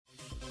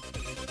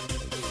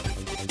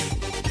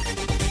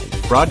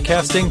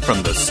broadcasting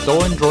from the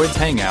Stolen Droids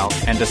Hangout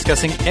and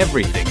discussing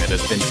everything that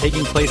has been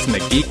taking place in the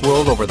geek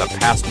world over the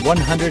past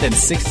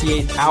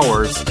 168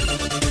 hours.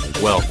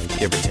 Well,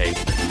 give or take.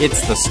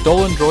 It's the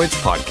Stolen Droids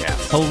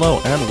Podcast.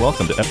 Hello, and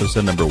welcome to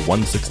episode number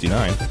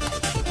 169.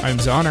 I'm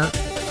Zoner.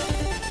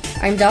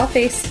 I'm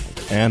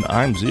Dollface. And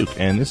I'm Zook,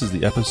 and this is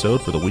the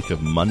episode for the week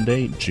of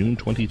Monday, June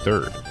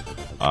 23rd.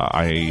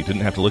 I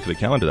didn't have to look at the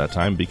calendar that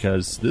time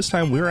because this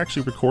time we're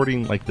actually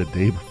recording like the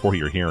day before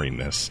you're hearing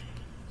this.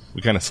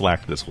 We kind of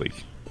slacked this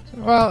week.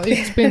 Well,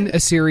 it's been a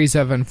series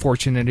of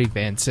unfortunate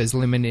events, as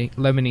Lemony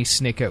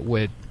Snicket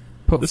would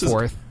put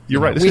forth.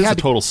 You're right, this is a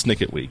total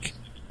Snicket week.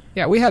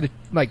 Yeah, we had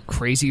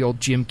crazy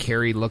old Jim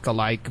Carrey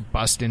look-alike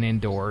busting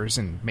indoors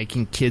and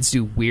making kids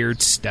do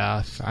weird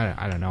stuff.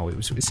 I don't know.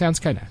 It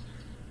sounds kind of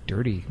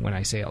dirty when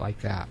I say it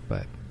like that,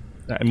 but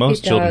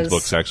most children's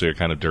books actually are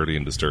kind of dirty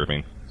and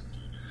disturbing.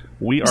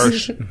 We are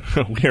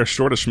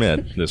short of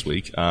Schmidt this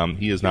week.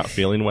 He is not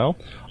feeling well.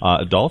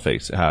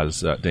 Dollface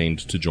has deigned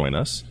to join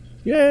us.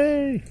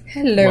 Yay!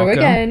 Hello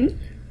again.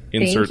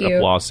 Insert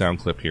applause sound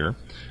clip here.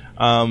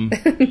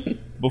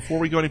 Before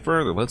we go any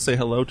further, let's say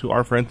hello to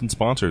our friends and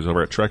sponsors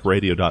over at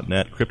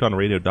TrekRadio.net,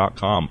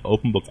 KryptonRadio.com,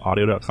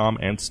 OpenBookAudio.com,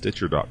 and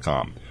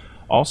Stitcher.com.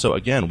 Also,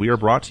 again, we are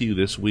brought to you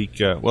this week.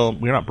 Well,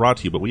 we're not brought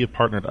to you, but we have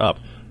partnered up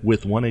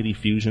with 180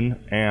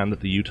 Fusion and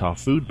the Utah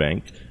Food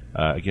Bank.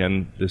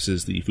 Again, this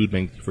is the food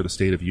bank for the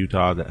state of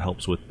Utah that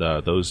helps with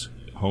those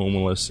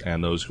homeless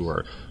and those who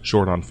are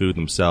short on food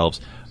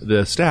themselves.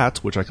 The stats,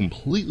 which I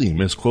completely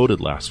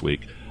misquoted last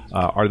week,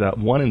 are that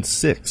 1 in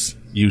 6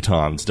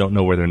 Utahns don't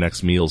know where their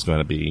next meal is going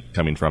to be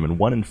coming from, and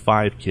 1 in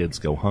 5 kids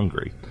go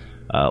hungry.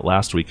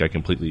 Last week, I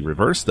completely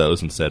reversed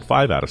those and said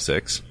 5 out of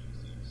 6.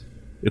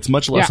 It's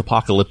much less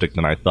apocalyptic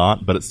than I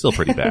thought, but it's still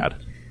pretty bad.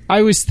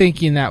 I was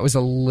thinking that was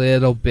a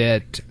little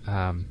bit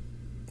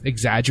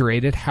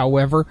exaggerated.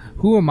 However,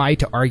 who am I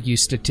to argue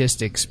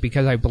statistics,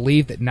 because I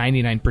believe that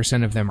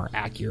 99% of them are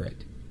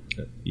accurate.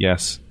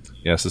 Yes,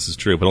 this is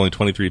true, but only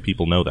 23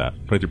 people know that.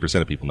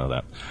 23% of people know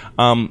that.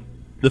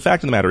 The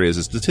fact of the matter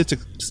is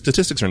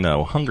statistics or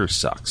no, hunger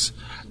sucks.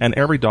 And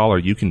every dollar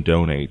you can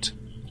donate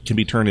can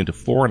be turned into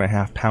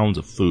 4.5 pounds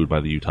of food by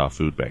the Utah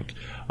Food Bank.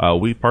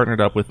 We partnered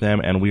up with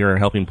them, and we are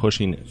helping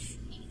pushing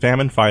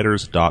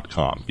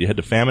FamineFighters.com. If you head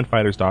to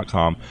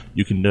FamineFighters.com,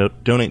 you can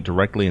donate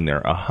directly in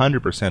there.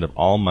 100% of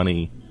all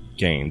money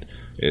gained,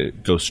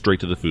 it goes straight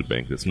to the food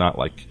bank. It's not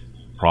like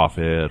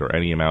profit or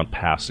any amount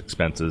past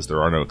expenses.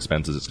 There are no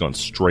expenses. It's going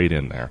straight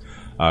in there.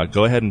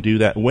 Go ahead and do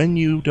that. When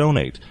you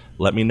donate,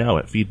 let me know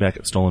at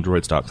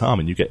feedback@stolendroids.com,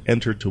 and you get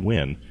entered to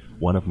win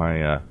one of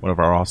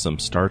our awesome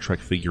Star Trek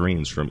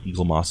figurines from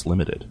Eagle Moss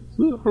Limited,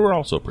 who are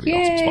also a pretty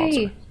awesome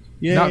sponsor.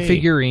 Yay. Not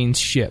figurines,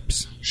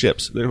 ships.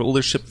 Ships.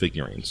 They're ship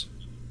figurines.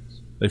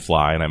 They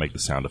fly, and I make the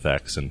sound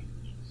effects, and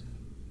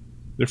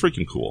they're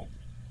freaking cool.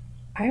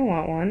 I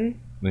want one.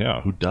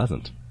 Yeah, who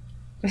doesn't?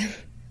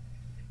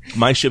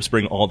 My ships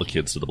bring all the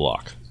kids to the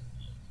block.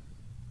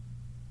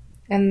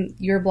 And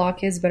your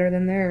block is better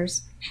than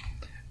theirs.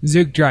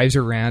 Zook drives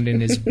around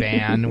in his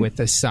van with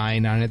a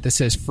sign on it that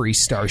says Free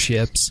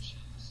Starships,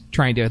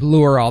 trying to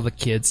lure all the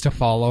kids to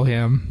follow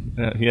him.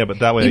 Yeah, but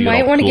that way you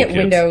might want to get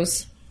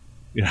windows.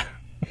 Yeah.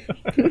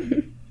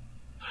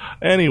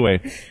 Anyway,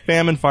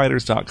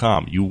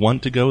 FamineFighters.com. You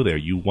want to go there,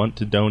 you want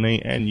to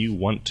donate, and you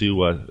want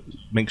to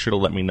make sure to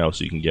let me know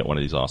so you can get one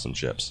of these awesome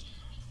ships.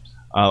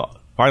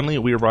 Finally,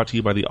 we are brought to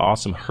you by the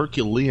awesome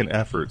Herculean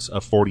efforts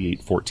of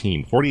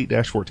 4814.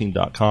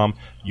 48-14.com,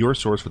 your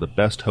source for the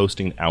best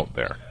hosting out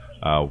there.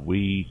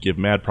 We give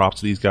mad props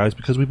to these guys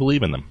because we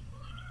believe in them.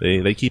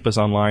 They keep us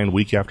online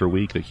week after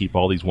week. They keep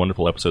all these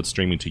wonderful episodes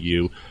streaming to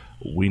you.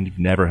 We've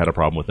never had a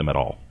problem with them at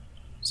all.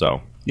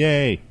 So,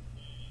 yay!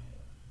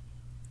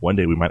 One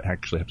day we might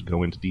actually have to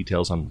go into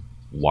details on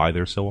why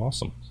they're so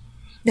awesome.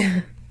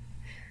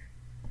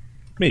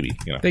 Maybe,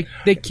 you know.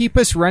 They keep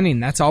us running.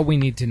 That's all we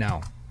need to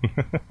know.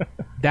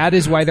 That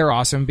is why they're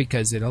awesome,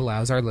 because it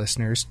allows our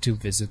listeners to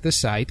visit the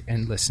site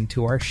and listen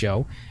to our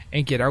show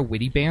and get our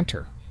witty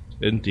banter.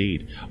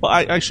 Indeed. Well,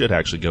 I should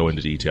actually go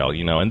into detail,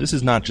 and this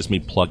is not just me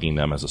plugging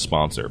them as a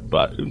sponsor,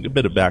 but a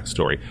bit of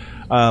backstory.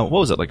 What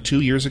was it, like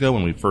 2 years ago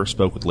when we first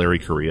spoke with Larry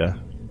Correia?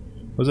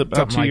 Was it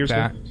about something 2 like years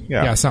that. ago?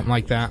 Yeah, something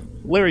like that.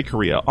 Larry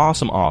Correia,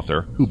 awesome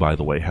author, who, by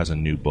the way, has a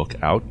new book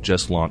out,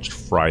 just launched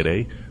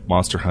Friday,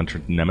 Monster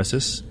Hunter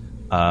Nemesis.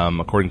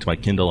 According to my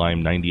Kindle,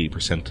 I'm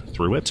 98%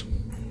 through it.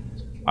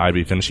 I'd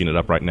be finishing it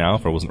up right now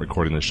if I wasn't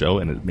recording the show,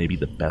 and it may be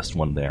the best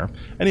one there.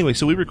 Anyway,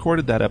 so we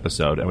recorded that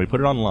episode, and we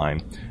put it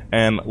online,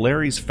 and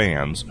Larry's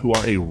fans, who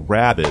are a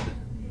rabid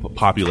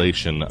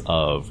population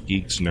of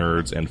geeks,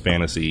 nerds, and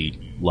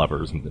fantasy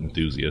lovers and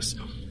enthusiasts,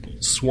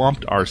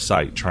 swamped our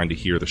site trying to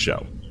hear the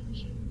show.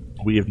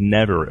 We have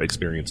never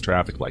experienced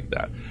traffic like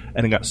that,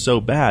 and it got so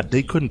bad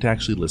they couldn't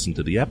actually listen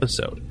to the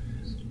episode.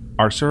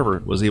 Our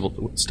server was able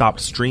to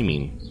stop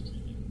streaming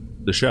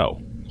the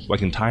show,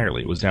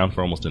 entirely. It was down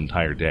for almost an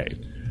entire day.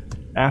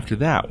 After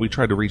that, we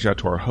tried to reach out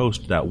to our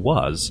host that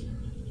was,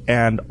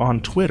 and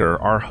on Twitter,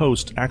 our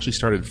host actually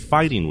started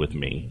fighting with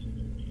me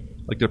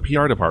Like, their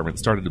PR department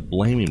started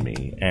blaming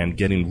me and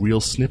getting real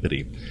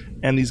snippety.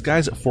 And these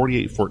guys at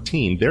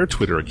 4814, their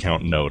Twitter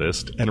account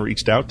noticed and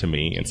reached out to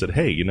me and said,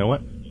 hey, you know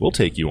what? We'll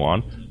take you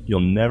on. You'll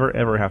never,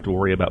 ever have to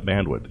worry about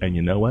bandwidth. And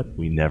you know what?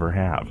 We never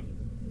have.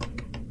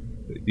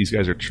 These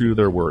guys are true to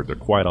their word. They're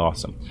quite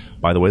awesome.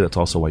 By the way, that's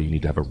also why you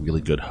need to have a really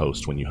good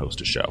host when you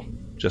host a show.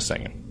 Just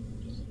saying.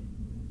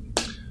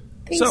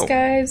 Thanks,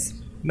 guys.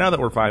 Now that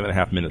we're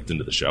 5.5 minutes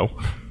into the show,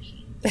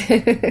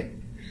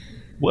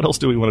 what else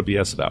do we want to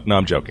BS about? No,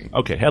 I'm joking.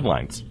 Okay,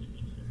 headlines.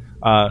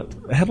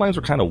 Headlines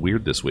were kind of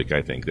weird this week,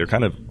 I think. They're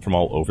kind of from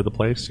all over the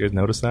place. You guys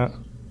notice that?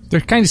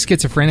 They're kind of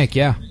schizophrenic,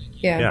 yeah.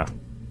 Yeah.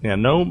 Yeah,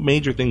 no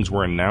major things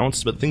were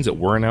announced, but things that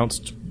were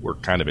announced were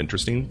kind of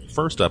interesting.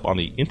 First up on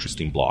the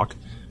interesting block,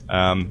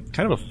 kind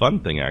of a fun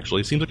thing,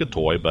 actually. It seems like a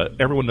toy, but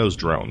everyone knows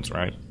drones,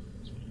 right?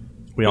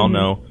 We all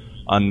know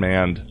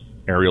unmanned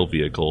aerial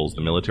vehicles.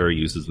 The military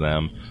uses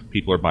them.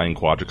 People are buying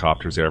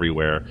quadricopters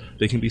everywhere.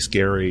 They can be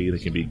scary. They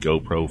can be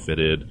GoPro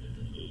fitted.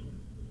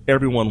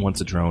 Everyone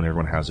wants a drone.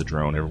 Everyone has a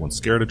drone. Everyone's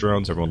scared of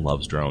drones. Everyone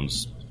loves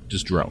drones.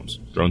 Just drones.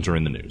 Drones are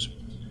in the news.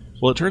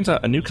 Well, it turns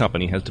out a new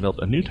company has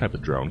developed a new type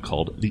of drone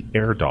called the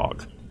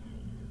AirDog.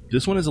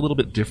 This one is a little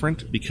bit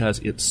different because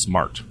it's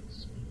smart.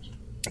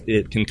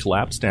 It can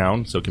collapse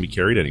down, so it can be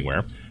carried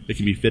anywhere. It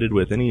can be fitted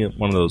with any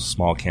one of those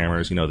small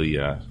cameras, the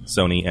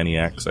Sony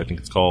NEX, I think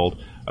it's called,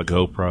 a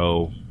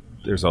GoPro.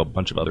 There's a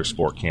bunch of other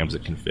sport cams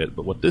that can fit.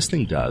 But what this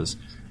thing does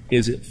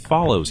is it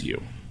follows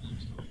you.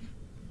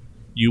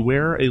 You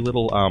wear a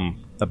little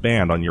a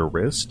band on your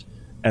wrist,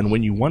 and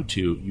when you want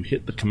to, you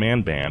hit the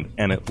command band,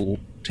 and it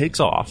takes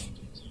off,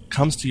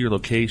 comes to your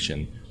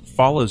location,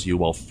 follows you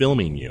while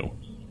filming you,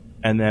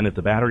 and then if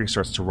the battery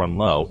starts to run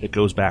low, it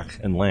goes back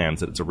and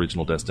lands at its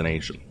original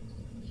destination.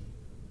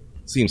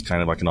 Seems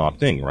kind of like an odd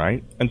thing,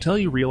 right? Until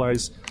you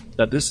realize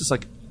that this is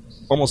like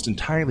almost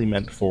entirely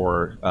meant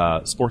for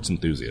sports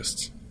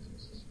enthusiasts.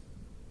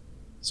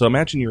 So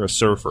imagine you're a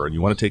surfer and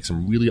you want to take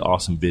some really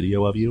awesome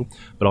video of you,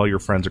 but all your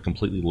friends are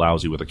completely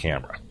lousy with a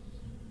camera.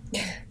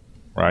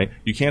 Right?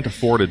 You can't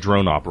afford a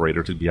drone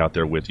operator to be out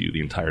there with you the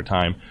entire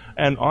time.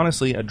 And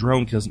honestly, a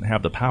drone doesn't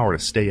have the power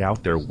to stay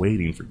out there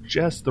waiting for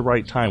just the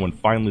right time when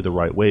finally the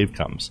right wave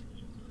comes.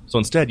 So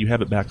instead, you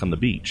have it back on the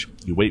beach.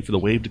 You wait for the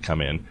wave to come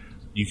in.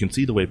 You can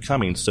see the wave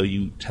coming, so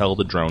you tell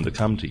the drone to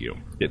come to you.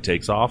 It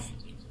takes off.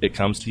 It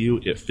comes to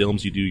you. It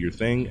films you do your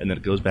thing, and then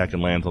it goes back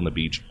and lands on the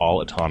beach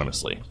all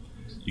autonomously.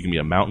 You can be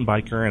a mountain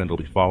biker, and it'll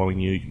be following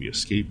you. You can be a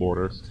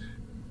skateboarder.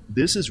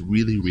 This is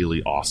really,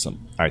 really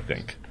awesome, I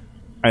think.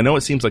 I know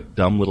it seems like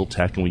dumb little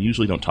tech, and we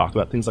usually don't talk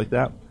about things like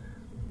that,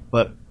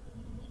 but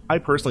I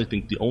personally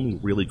think the only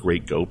really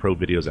great GoPro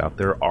videos out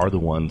there are the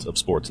ones of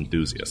sports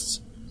enthusiasts.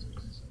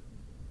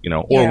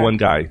 Or one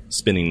guy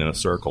spinning in a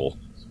circle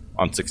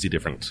on 60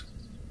 different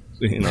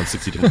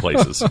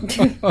places.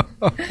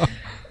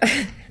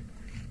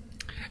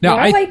 Now,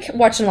 I like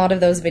watching a lot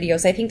of those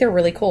videos. I think they're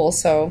really cool,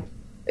 so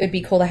it'd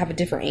be cool to have a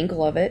different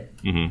angle of it.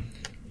 Mm-hmm.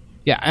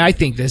 Yeah, I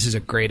think this is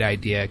a great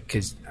idea,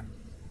 because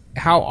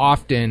how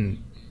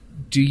often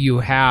do you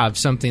have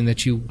something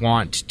that you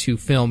want to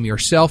film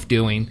yourself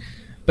doing,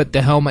 but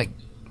the helmet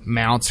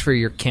mounts for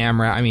your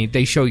camera, I mean,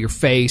 they show your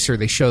face or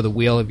they show the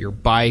wheel of your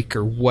bike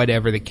or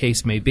whatever the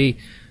case may be.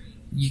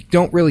 You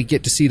don't really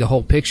get to see the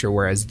whole picture,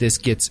 whereas this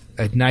gets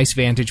a nice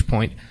vantage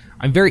point.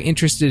 I'm very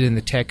interested in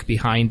the tech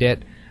behind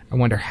it. I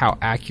wonder how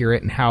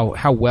accurate and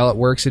how well it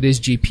works. It is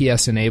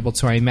GPS enabled,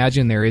 so I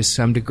imagine there is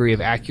some degree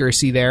of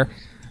accuracy there.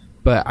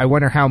 But I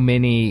wonder how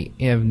many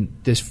in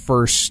this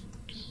first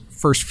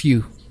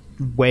few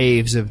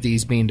waves of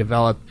these being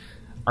developed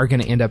are going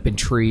to end up in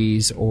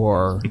trees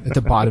or at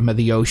the bottom of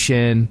the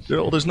ocean.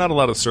 There's not a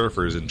lot of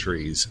surfers in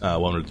trees,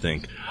 one would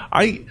think.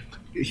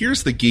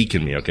 Here's the geek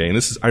in me, okay? And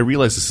I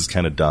realize this is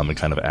kind of dumb and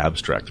kind of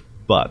abstract,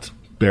 but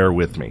bear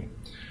with me.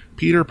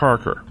 Peter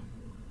Parker,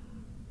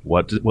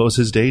 what was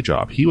his day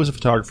job? He was a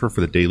photographer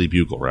for the Daily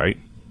Bugle, right?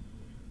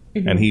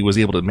 Mm-hmm. And he was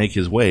able to make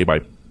his way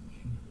by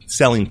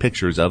selling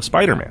pictures of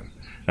Spider-Man.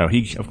 Now,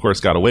 he, of course,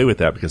 got away with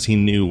that because he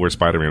knew where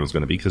Spider-Man was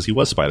going to be because he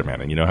was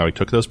Spider-Man. And you know how he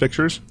took those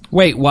pictures?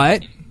 Wait,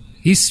 what?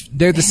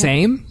 They're the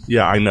same?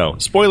 Yeah, I know.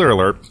 Spoiler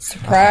alert.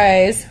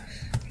 Surprise.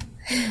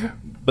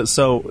 But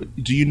so,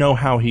 do you know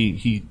how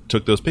he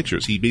took those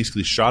pictures? He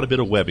basically shot a bit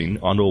of webbing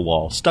onto a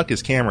wall, stuck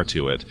his camera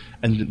to it,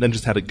 and then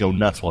just had it go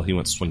nuts while he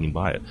went swinging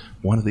by it.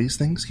 One of these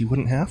things, he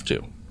wouldn't have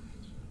to.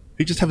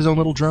 He'd just have his own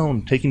little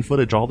drone taking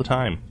footage all the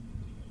time.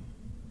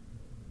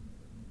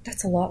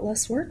 That's a lot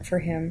less work for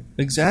him.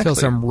 Exactly. Until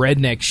some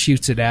redneck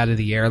shoots it out of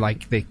the air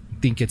like they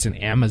think it's an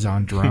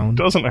Amazon drone.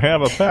 Doesn't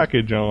have a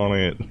package on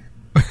it.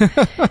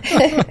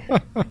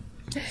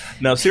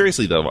 Now,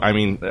 seriously, though, I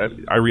mean,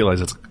 I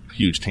realize it's a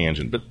huge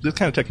tangent, but this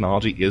kind of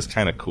technology is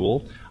kind of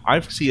cool. I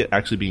see it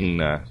actually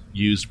being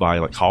used by,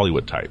 like,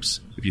 Hollywood types,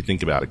 if you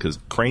think about it, because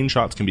crane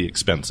shots can be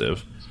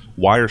expensive,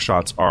 wire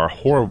shots are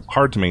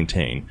hard to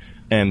maintain,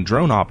 and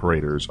drone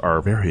operators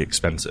are very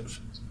expensive.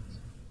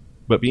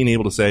 But being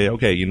able to say,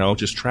 okay,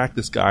 just track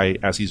this guy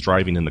as he's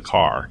driving in the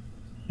car,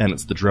 and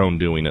it's the drone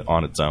doing it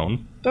on its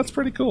own, that's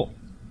pretty cool.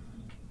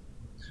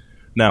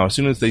 Now, as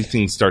soon as these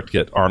things start to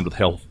get armed with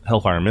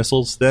Hellfire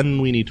missiles,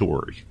 then we need to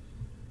worry.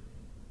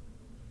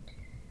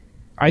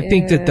 I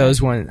think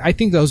those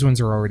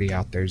ones are already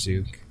out there,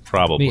 Zook.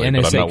 Probably. The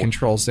NSA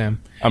controls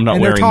them. I'm not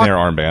wearing their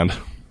armband.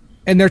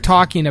 And they're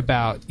talking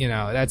about,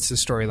 that's the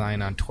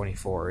storyline on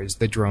 24, is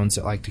the drones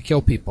that like to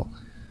kill people.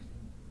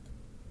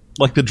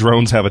 Like the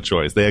drones have a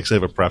choice. They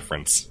actually have a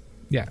preference.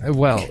 Yeah,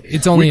 well,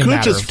 it's only we a matter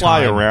of time. could just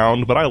fly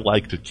around, but I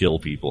like to kill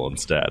people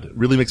instead. It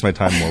really makes my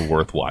time more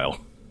worthwhile.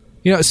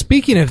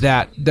 Speaking of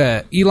that,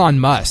 the Elon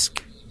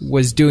Musk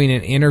was doing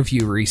an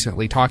interview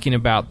recently talking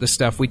about the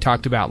stuff we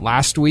talked about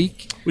last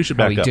week. We should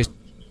back up.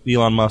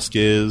 Elon Musk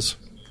is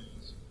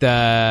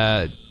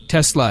the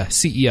Tesla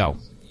CEO.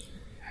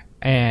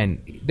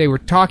 And they were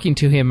talking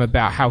to him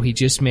about how he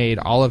just made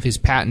all of his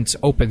patents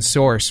open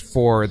source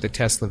for the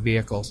Tesla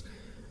vehicles.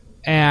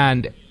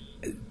 And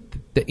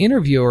the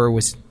interviewer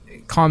was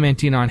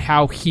commenting on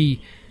how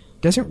he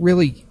doesn't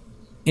really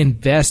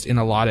invest in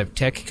a lot of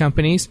tech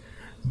companies,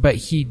 but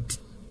he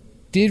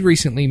did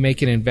recently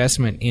make an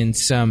investment in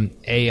some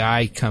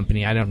AI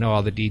company. I don't know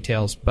all the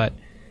details, but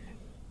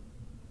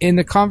in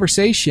the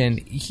conversation,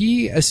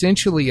 he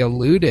essentially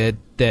alluded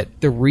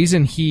that the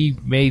reason he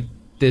made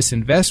this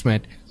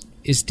investment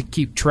is to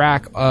keep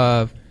track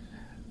of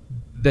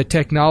the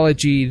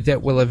technology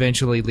that will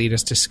eventually lead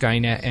us to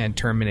Skynet and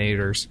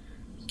Terminators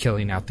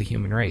killing out the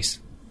human race.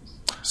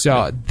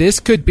 So these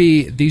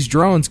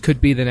drones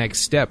could be the next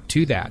step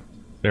to that.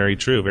 Very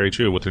true,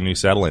 with their new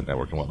satellite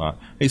network and whatnot.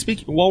 Hey,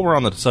 while we're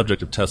on the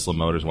subject of Tesla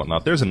Motors and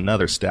whatnot, there's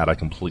another stat I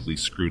completely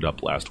screwed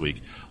up last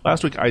week.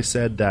 Last week I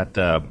said that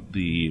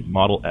the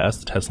Model S,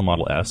 the Tesla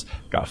Model S,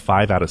 got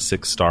 5 out of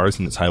 6 stars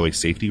in its highway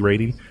safety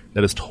rating.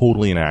 That is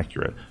totally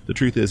inaccurate. The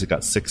truth is it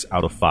got 6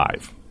 out of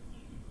 5.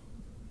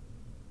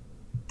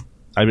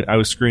 I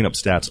was screwing up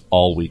stats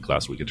all week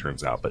last week, it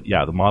turns out. But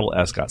yeah, the Model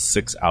S got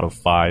 6 out of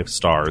 5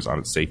 stars on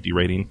its safety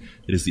rating.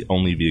 It is the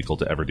only vehicle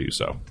to ever do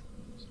so.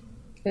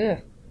 Yeah.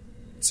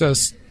 So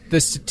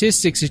the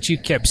statistics that you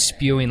kept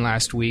spewing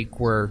last week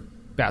were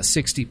about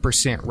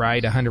 60%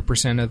 right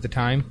 100% of the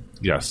time?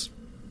 Yes.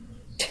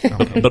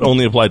 Okay. but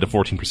only applied to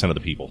 14% of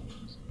the people.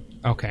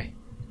 Okay.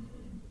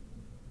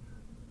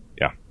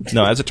 Yeah.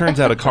 No, as it turns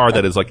out, a car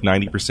that is like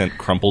 90%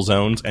 crumple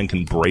zones and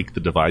can break the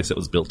device that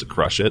was built to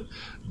crush it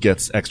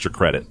gets extra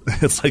credit.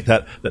 It's like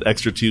that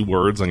extra 2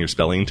 words on your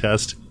spelling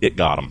test. It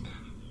got them.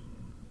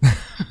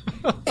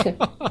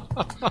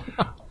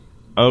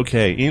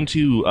 Okay,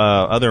 into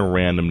other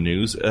random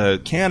news.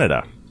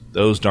 Canada.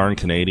 Those darn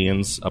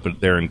Canadians up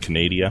there in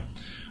Canada.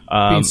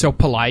 Being so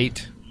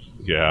polite.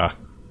 Yeah.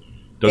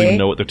 Don't even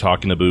know what they're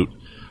talking about.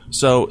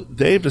 So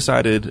they've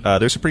decided,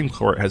 their Supreme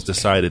Court has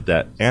decided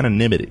that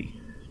anonymity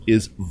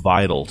is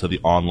vital to the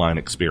online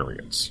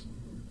experience.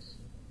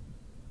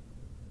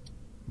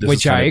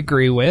 Which I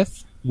agree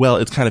with. Well,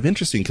 it's kind of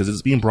interesting because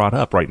it's being brought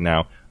up right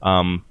now.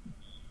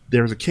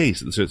 There's a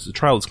case, it's a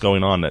trial that's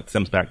going on that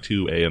stems back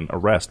to an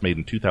arrest made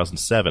in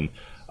 2007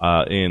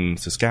 in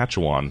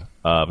Saskatchewan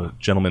of a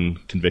gentleman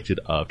convicted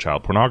of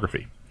child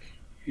pornography.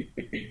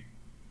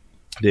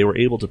 They were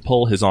able to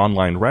pull his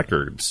online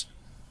records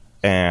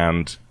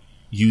and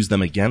use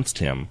them against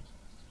him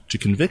to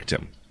convict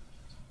him.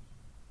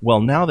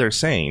 Well, now they're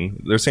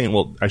saying,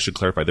 well, I should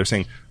clarify, they're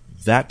saying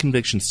that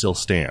conviction still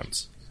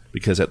stands.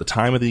 Because at the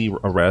time of the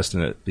arrest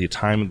and at the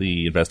time of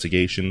the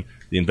investigation,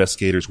 the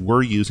investigators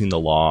were using the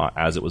law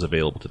as it was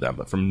available to them.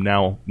 But from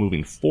now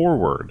moving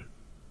forward,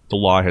 the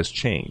law has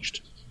changed.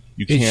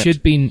 It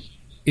should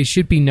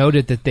be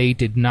noted that they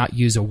did not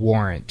use a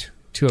warrant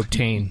to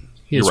obtain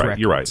his records.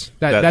 You're right.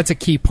 That's a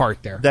key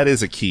part there. That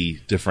is a key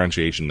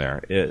differentiation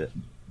there.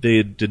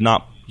 They did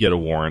not get a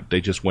warrant. They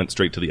just went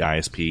straight to the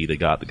ISP. They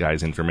got the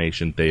guy's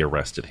information. They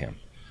arrested him.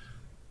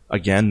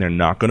 Again, they're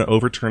not going to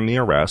overturn the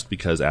arrest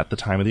because at the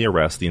time of the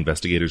arrest, the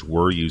investigators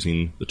were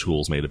using the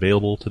tools made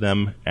available to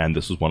them, and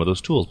this was one of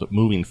those tools. But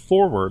moving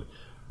forward,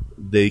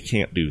 they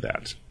can't do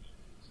that.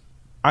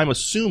 I'm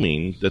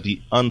assuming that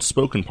the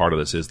unspoken part of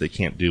this is they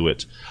can't do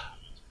it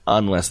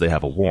unless they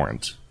have a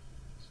warrant.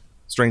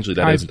 Strangely,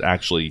 that isn't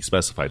actually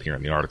specified here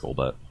in the article,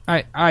 but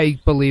I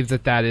believe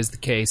that is the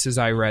case. As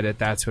I read it,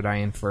 that's what I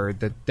inferred,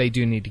 that they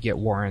do need to get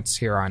warrants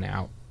here on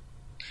out.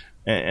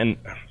 And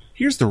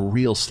here's the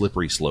real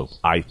slippery slope,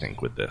 I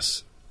think, with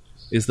this,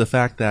 is the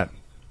fact that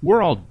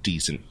we're all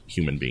decent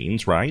human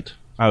beings, right?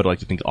 I would like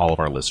to think all of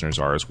our listeners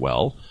are as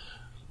well.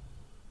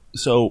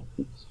 So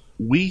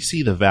we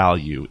see the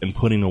value in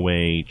putting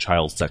away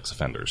child sex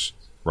offenders,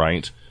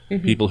 right?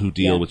 Mm-hmm. People who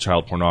deal with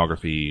child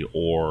pornography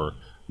or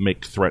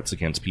make threats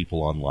against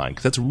people online.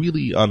 Because that's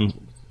really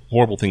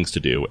horrible things to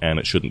do, and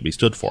it shouldn't be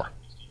stood for.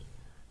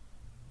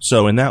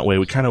 So in that way,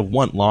 we kind of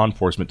want law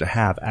enforcement to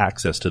have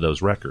access to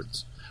those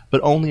records.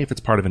 But only if it's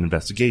part of an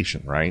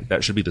investigation, right?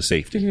 That should be the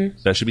safety. Mm-hmm.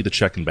 That should be the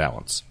check and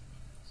balance.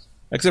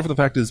 Except for the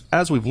fact is,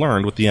 as we've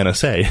learned with the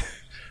NSA,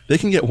 they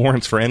can get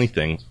warrants for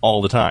anything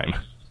all the time.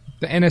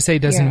 The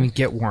NSA doesn't even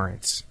get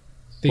warrants.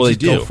 They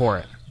just go for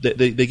it.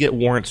 They get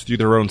warrants through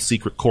their own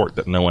secret court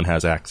that no one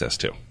has access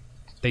to.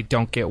 They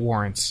don't get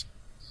warrants.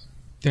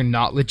 They're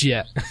not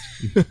legit.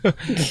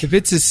 If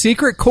it's a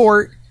secret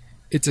court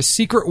It's a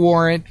secret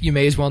warrant. You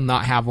may as well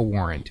not have a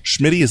warrant.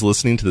 Schmitty is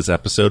listening to this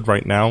episode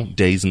right now,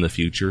 days in the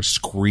future,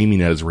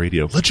 screaming at his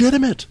radio,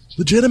 legitimate,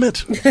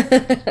 legitimate.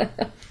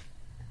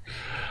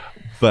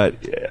 But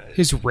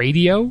his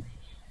radio?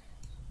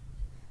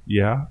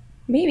 Yeah.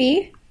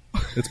 Maybe.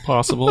 It's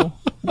possible.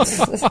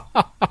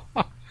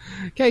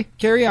 Okay,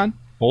 carry on.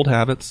 Old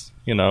habits,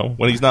 when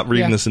he's not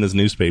reading this in his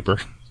newspaper,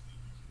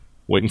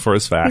 waiting for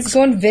his facts. He's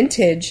going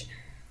vintage.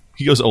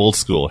 He goes old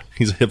school.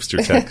 He's a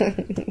hipster tech.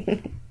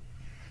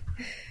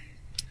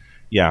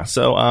 Yeah,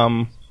 so, I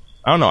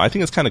don't know. I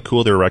think it's kind of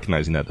cool they're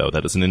recognizing that, though,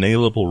 that it's an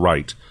inalienable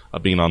right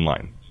of being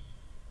online.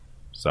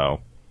 So.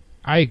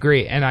 I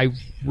agree, and I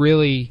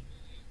really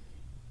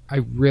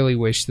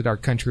wish that our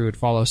country would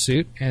follow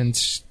suit and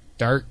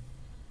start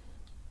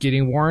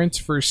getting warrants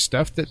for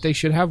stuff that they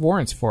should have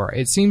warrants for.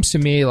 It seems to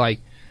me like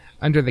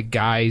under the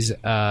guise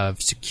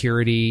of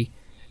security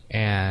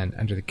and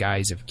under the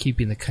guise of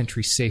keeping the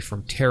country safe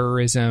from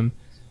terrorism,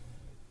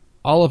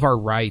 all of our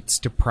rights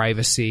to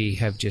privacy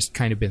have just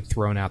kind of been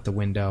thrown out the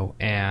window,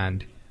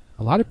 and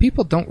a lot of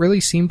people don't really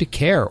seem to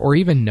care or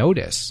even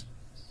notice.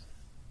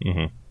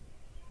 Mm-hmm.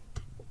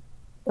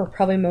 Or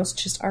probably most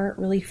just aren't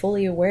really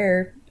fully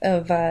aware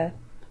of the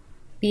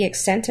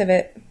extent of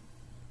it.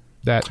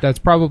 That's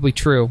probably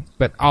true,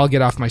 but I'll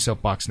get off my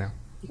soapbox now.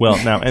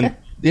 Well, now, and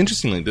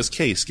interestingly, this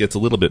case gets a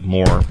little bit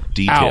more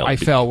detailed. Ow, I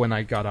fell when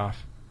I got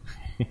off.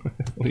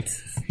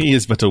 He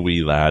is but a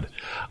wee lad.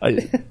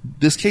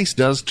 This case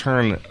does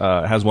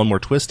has one more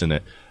twist in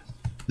it.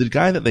 The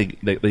guy that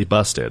they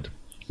busted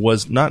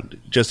was not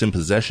just in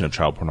possession of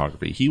child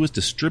pornography. He was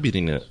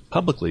distributing it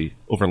publicly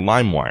over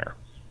LimeWire.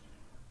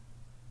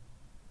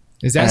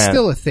 Is that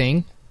still a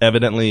thing?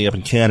 Evidently, up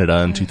in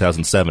Canada in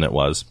 2007 it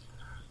was.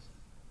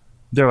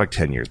 They're like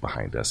 10 years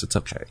behind us. It's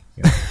okay.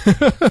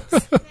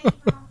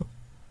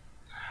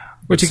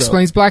 Which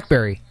explains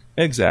BlackBerry.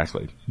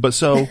 Exactly. But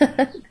so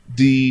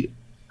the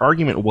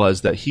argument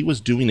was that he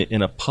was doing it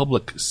in a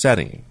public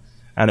setting,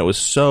 and it was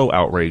so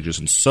outrageous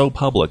and so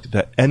public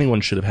that anyone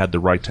should have had the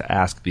right to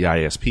ask the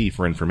ISP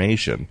for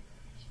information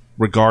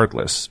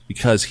regardless,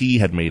 because he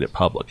had made it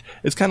public.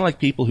 It's kind of like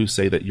people who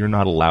say that you're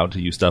not allowed to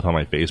use stuff on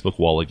my Facebook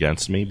wall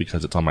against me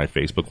because it's on my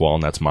Facebook wall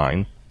and that's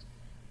mine.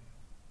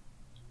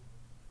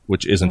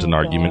 Which isn't an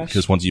argument,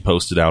 because once you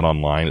post it out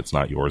online, it's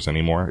not yours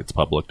anymore. It's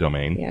public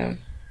domain. Yeah.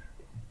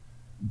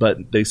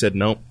 But they said,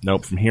 nope,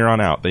 from here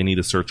on out, they need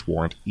a search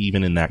warrant,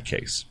 even in that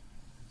case.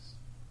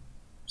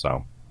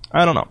 So,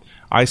 I don't know.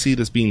 I see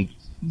it as being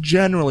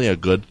generally a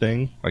good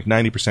thing, like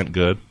 90%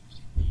 good.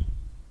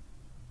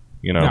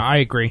 No, I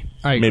agree.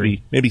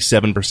 Maybe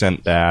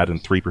 7% bad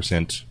and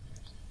 3%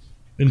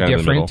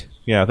 indifferent.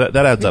 Yeah, that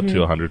adds up to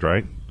 100,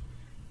 right?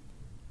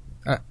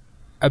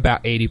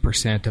 About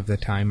 80% of the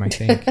time, I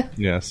think.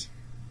 Yes.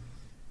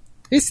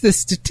 It's the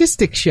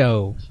statistics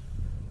show.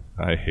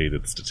 I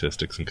hated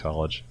statistics in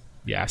college.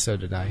 Yeah, so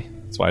did I.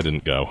 That's why I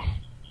didn't go.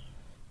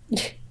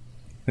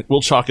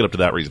 We'll chalk it up to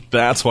that reason.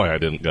 That's why I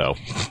didn't go.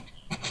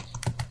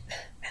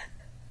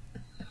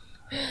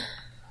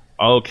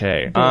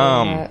 Okay.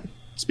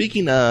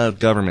 Speaking of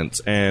governments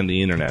and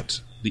the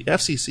internet, the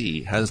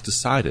FCC has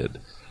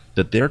decided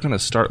that they're going to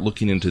start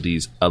looking into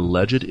these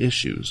alleged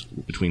issues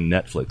between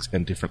Netflix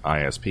and different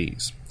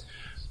ISPs.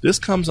 This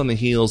comes on the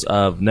heels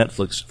of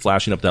Netflix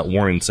flashing up that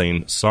warning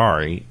saying,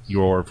 sorry,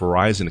 your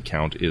Verizon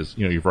account is,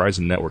 your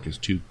Verizon network is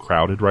too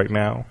crowded right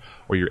now,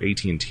 or your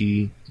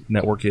AT&T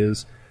network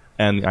is,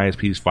 and the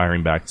ISP is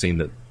firing back saying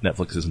that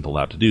Netflix isn't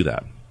allowed to do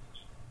that.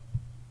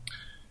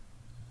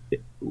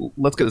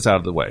 Let's get this out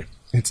of the way.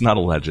 It's not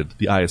alleged.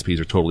 The ISPs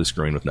are totally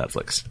screwing with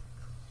Netflix.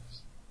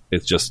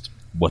 It's just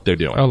what they're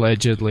doing.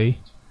 Allegedly.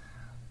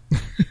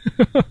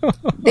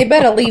 They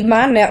better leave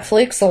my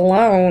Netflix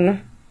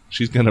alone.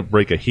 She's going to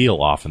break a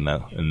heel off in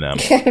them. In them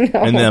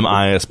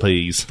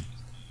ISPs.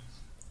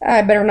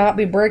 I better not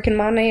be breaking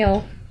my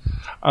nail.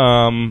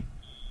 The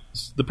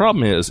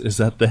problem is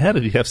that the head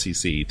of the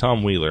FCC,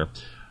 Tom Wheeler,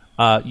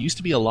 used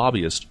to be a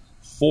lobbyist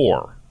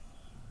for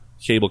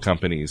cable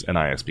companies and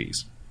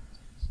ISPs.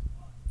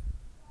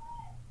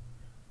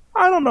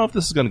 I don't know if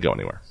this is going to go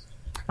anywhere.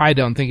 I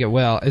don't think it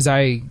will. As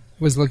I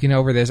was looking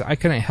over this, I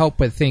couldn't help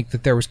but think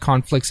that there was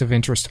conflicts of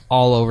interest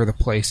all over the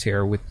place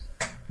here with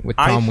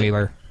Tom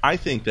Wheeler. I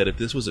think that if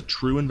this was a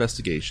true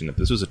investigation, if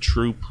this was a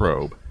true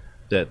probe,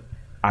 that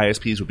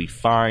ISPs would be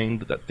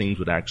fined, that things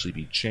would actually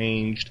be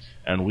changed,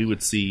 and we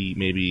would see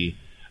maybe,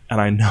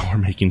 and I know we're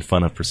making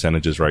fun of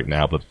percentages right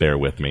now, but bear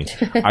with me.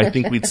 I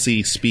think we'd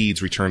see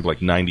speeds return to like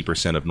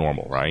 90% of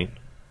normal, right?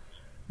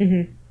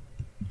 Mm-hmm.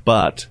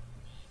 But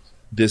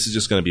this is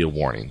just going to be a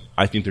warning.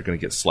 I think they're going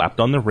to get slapped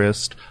on the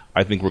wrist.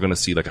 I think we're going to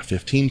see like a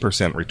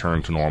 15%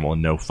 return to normal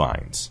and no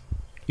fines.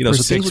 For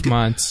so 6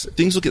 months.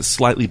 Things will get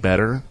slightly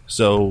better.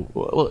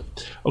 So,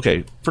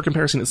 okay, for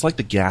comparison, it's like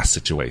the gas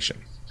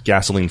situation.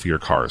 Gasoline for your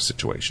car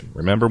situation.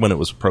 Remember when it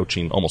was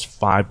approaching almost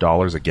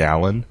 $5 a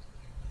gallon?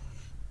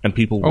 And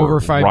people were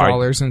over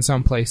 $5 in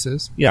some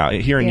places. Yeah,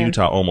 here in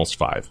Utah, almost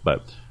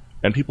 $5.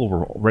 And people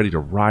were ready to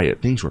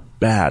riot. Things were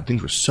bad.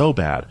 Things were so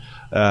bad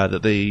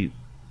that they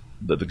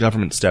the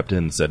government stepped in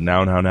and said,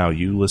 now,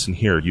 you listen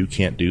here, you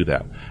can't do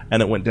that.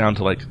 And it went down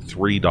to like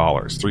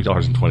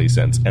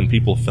 $3.20. And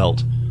people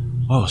felt,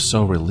 oh,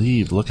 so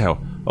relieved. Look how,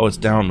 it's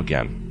down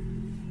again.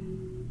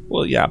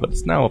 Well, yeah, but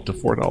it's now up to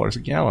 $4 a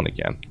gallon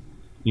again.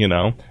 You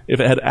know, if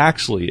they had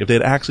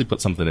actually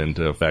put something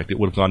into effect, it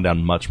would have gone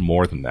down much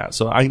more than that.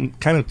 So I'm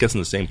kind of guessing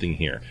the same thing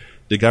here.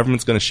 The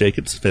government's going to shake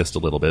its fist a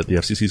little bit. The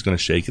FCC is going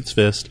to shake its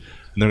fist,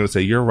 and they're going to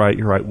say, you're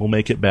right, we'll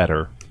make it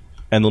better.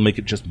 And they'll make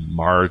it just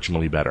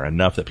marginally better,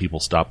 enough that people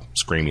stop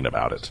screaming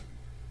about it.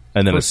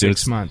 And then For as soon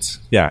 6 months.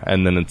 Yeah,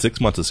 and then in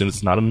 6 months, as soon as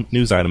it's not a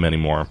news item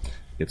anymore,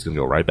 it's going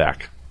to go right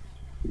back.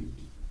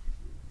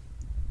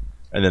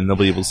 And then they'll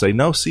be able to say,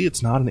 no, see,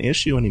 it's not an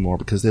issue anymore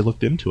because they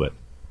looked into it.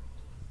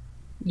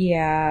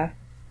 Yeah.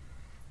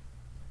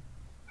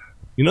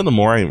 You know, the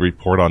more I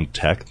report on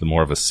tech, the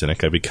more of a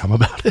cynic I become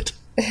about it.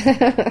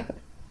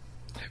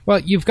 Well,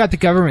 you've got the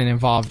government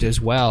involved as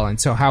well, and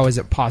so how is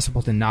it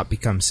possible to not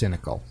become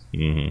cynical?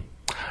 Mm-hmm.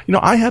 You know,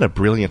 I had a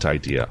brilliant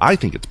idea. I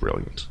think it's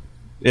brilliant.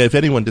 If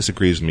anyone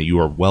disagrees with me, you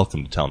are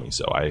welcome to tell me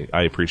so.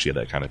 I appreciate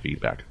that kind of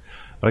feedback.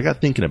 But I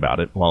got thinking about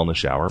it while in the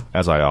shower,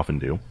 as I often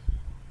do.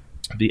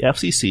 The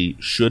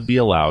FCC should be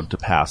allowed to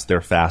pass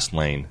their fast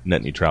lane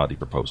net neutrality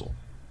proposal.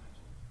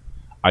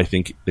 I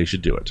think they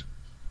should do it,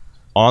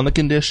 on the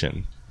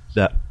condition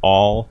that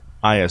all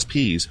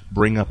ISPs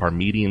bring up our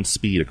median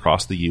speed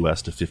across the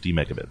U.S. to 50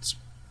 megabits.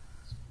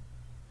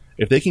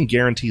 If they can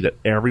guarantee that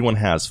everyone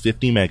has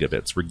 50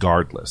 megabits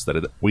regardless,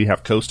 that we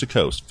have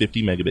coast-to-coast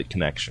 50 megabit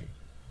connection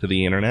to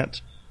the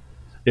internet,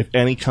 if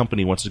any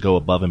company wants to go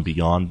above and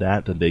beyond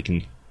that, then they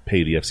can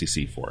pay the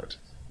FCC for it.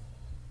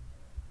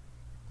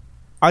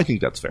 I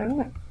think that's fair.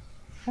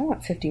 I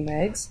want 50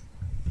 megs.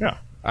 Yeah.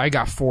 I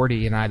got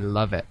 40 and I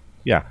love it.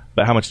 Yeah,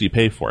 but how much do you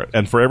pay for it?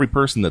 And for every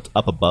person that's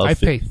up above... I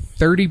pay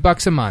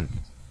 $30 a month.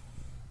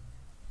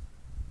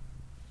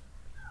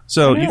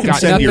 So you can got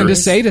send nothing to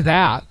say to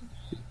that.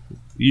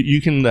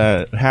 You can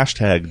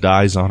hashtag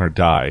dies on or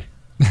die.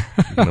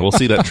 We'll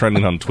see that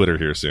trending on Twitter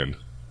here soon.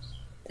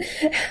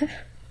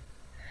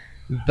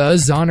 The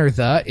Zonner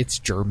the, it's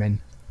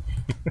German.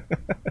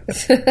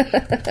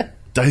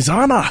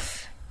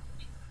 Daisana!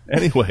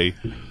 Anyway,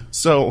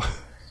 so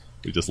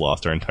we just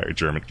lost our entire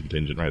German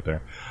contingent right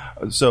there.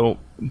 So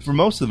for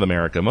most of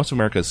America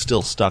is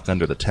still stuck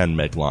under the 10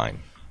 meg line.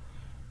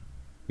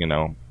 You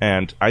know,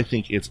 and I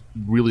think it's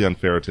really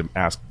unfair to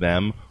ask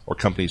them or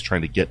companies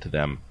trying to get to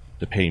them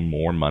to pay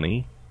more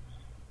money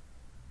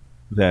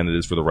than it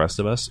is for the rest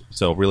of us.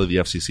 So really the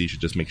FCC should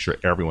just make sure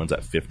everyone's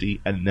at 50,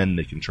 and then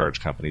they can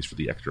charge companies for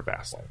the extra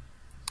fast lane.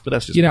 But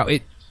that's just... You know,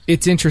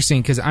 it's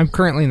interesting because I'm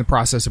currently in the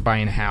process of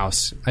buying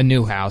a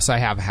new house. I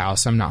have a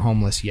house. I'm not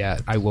homeless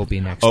yet. I will be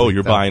next week. Oh,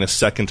 you're buying a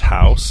second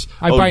house?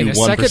 I'm buying a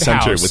second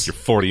house. With your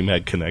 40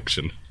 meg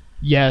connection.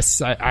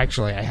 Yes, I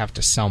have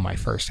to sell my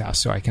first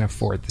house so I can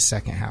afford the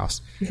second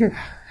house.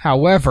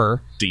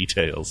 However...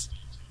 Details.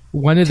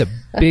 One of the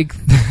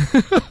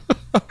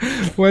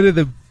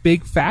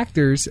big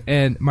factors,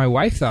 and my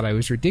wife thought I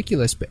was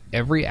ridiculous, but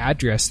every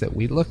address that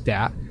we looked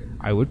at,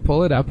 I would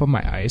pull it up on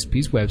my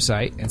ISP's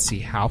website and see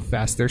how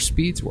fast their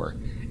speeds were.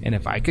 And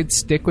if I could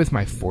stick with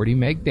my 40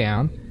 meg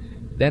down,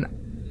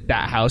 then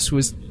that house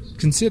was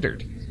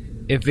considered.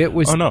 If it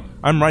was... Oh, no.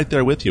 I'm right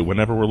there with you.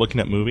 Whenever we're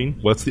looking at moving,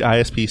 what's the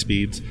ISP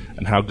speeds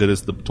and how good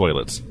is the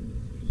toilets?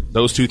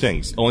 Those two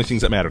things. Only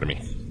things that matter to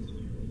me.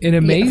 It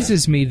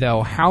amazes me,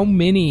 though, how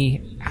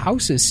many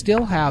houses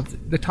still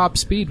have the top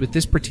speed with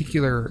this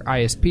particular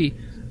ISP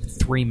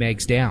 3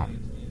 megs down.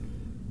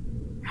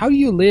 How do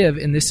you live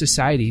in this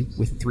society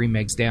with 3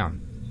 megs down?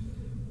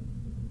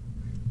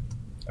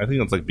 I think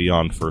that's like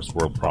beyond first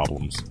world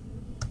problems.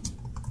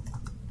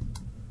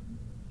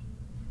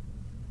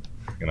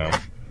 You know?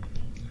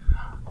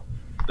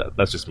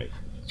 That's just me.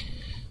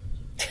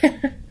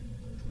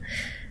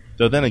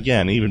 Though then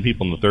again, even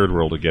people in the third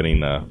world are getting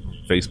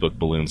Facebook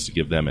balloons to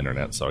give them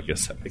internet, so I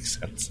guess that makes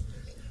sense.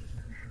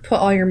 Put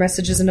all your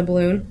messages in a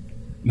balloon.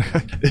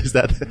 Is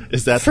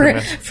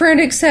that friend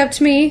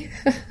accept me?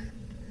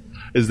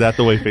 Is that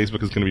the way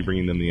Facebook is going to be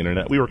bringing them the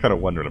internet? We were kind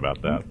of wondering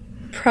about that.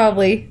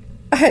 Probably.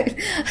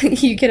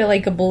 You get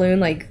a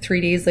balloon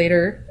 3 days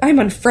later. I'm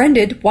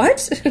unfriended.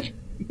 What?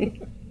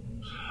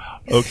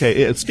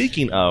 Okay,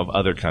 speaking of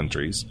other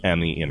countries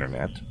and the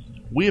internet,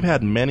 we have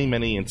had many,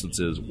 many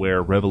instances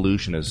where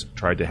revolution has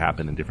tried to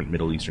happen in different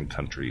Middle Eastern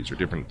countries or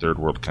different third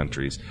world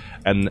countries,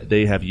 and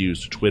they have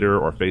used Twitter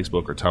or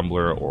Facebook or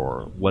Tumblr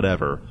or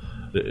whatever,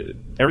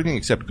 everything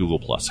except Google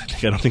Plus.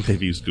 I don't think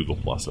they've used Google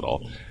Plus at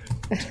all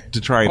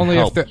to try and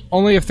help.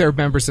 Only if they're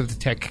members of the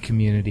tech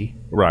community.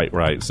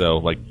 Right.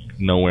 So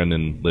no one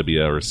in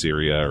Libya or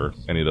Syria or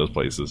any of those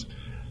places.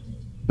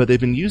 But they've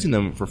been using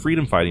them for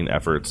freedom fighting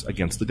efforts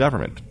against the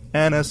government,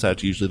 and as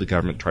such, usually the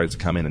government tries to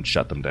come in and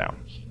shut them down.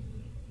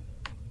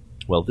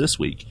 Well, this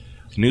week,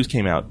 the news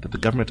came out that the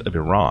government of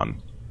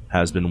Iran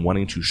has been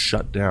wanting to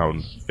shut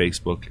down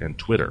Facebook and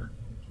Twitter,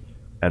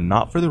 and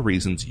not for the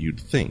reasons you'd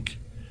think.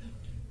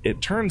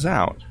 It turns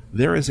out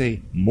there is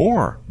a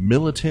more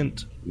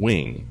militant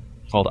wing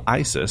called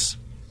ISIS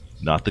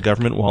not the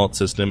government wallet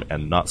system,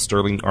 and not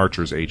Sterling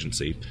Archer's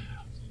agency.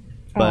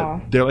 But Aw.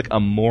 they're like a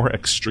more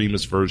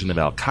extremist version of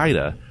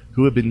Al-Qaeda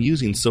who have been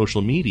using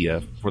social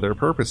media for their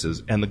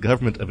purposes, and the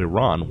government of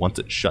Iran wants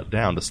it shut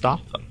down to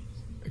stop them.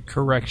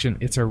 Correction,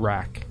 it's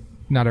Iraq,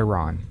 not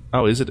Iran.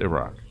 Oh, is it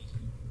Iraq?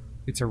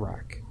 It's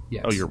Iraq.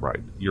 Yes. Oh, you're right.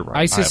 You're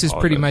right. ISIS I is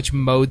pretty apologize. much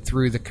mowed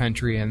through the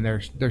country, and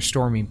they're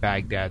storming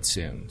Baghdad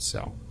soon.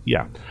 So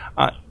Yeah.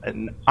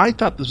 And I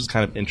thought this was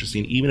kind of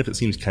interesting, even if it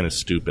seems kind of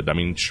stupid. I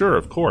mean, sure,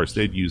 of course,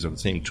 they'd use the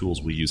same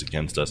tools we use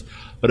against us.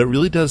 But it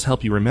really does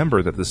help you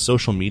remember that this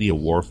social media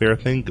warfare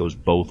thing goes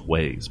both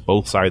ways.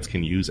 Both sides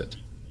can use it.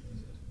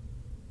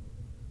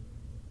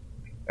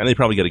 And they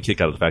probably get a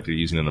kick out of the fact they're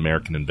using an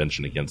American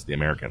invention against the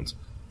Americans.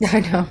 I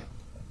know.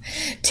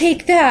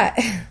 Take that.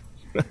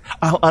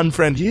 I'll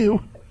unfriend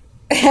you.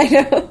 I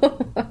know.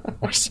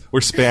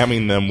 We're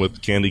spamming them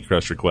with Candy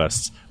Crush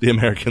requests. The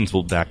Americans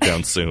will back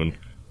down soon.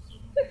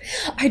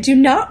 I do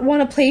not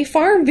want to play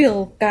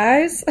Farmville,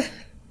 guys.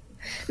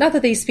 Not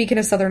that they speak in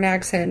a southern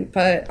accent,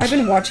 but I've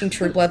been watching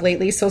True Blood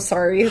lately, so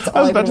sorry. It's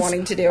all I've been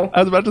wanting to do. I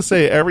was about to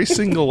say, every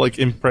single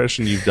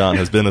impression you've done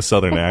has been a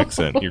southern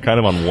accent. You're kind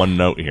of on one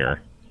note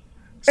here.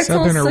 It's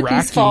all Southern Slicky's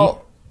Iraqi.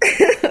 fault.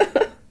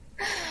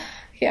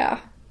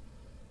 Yeah.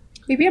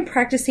 Maybe I'm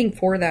practicing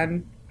for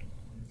them.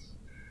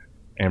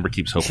 Amber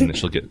keeps hoping that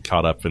she'll get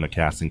caught up in a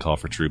casting call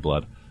for True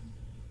Blood.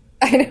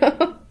 I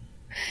know.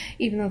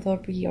 Even though they'll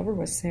be over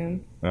with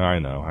soon. I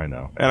know.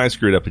 And I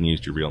screwed up and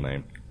used your real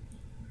name.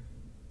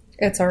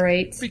 It's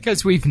alright.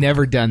 because we've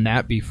never done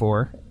that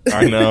before.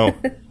 I know.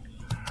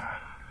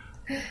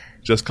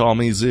 Just call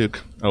me Zook.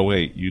 Oh,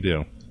 wait, you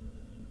do.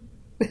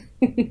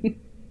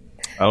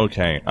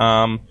 Okay.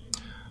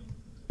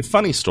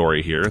 Funny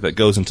story here that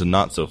goes into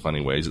not so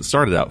funny ways. It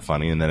started out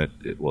funny, and then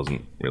it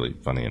wasn't really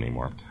funny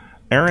anymore.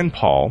 Aaron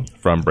Paul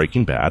from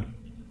Breaking Bad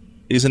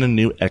is in a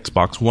new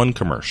Xbox One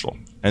commercial.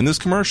 And this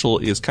commercial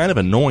is kind of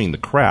annoying the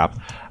crap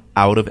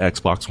out of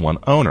Xbox One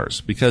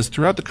owners, because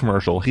throughout the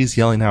commercial, he's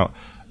yelling out,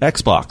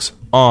 Xbox,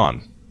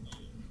 on.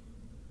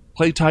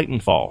 Play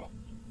Titanfall.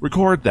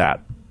 Record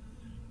that.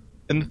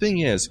 And the thing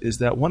is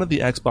that one of the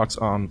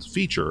Xbox On's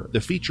the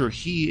feature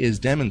he is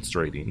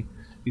demonstrating,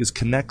 is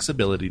Kinect's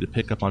ability to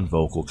pick up on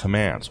vocal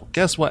commands. Well,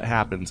 guess what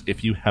happens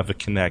if you have a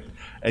Kinect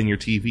and your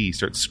TV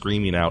starts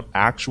screaming out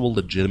actual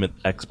legitimate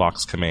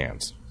Xbox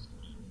commands?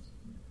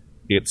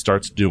 It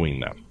starts doing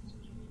them.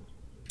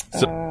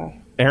 So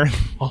Aaron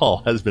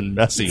Paul has been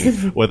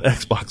messing with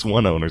Xbox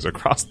One owners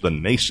across the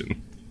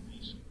nation.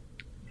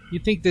 You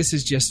think this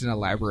is just an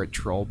elaborate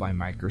troll by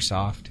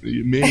Microsoft?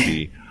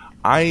 Maybe.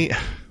 I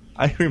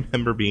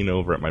remember being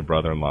over at my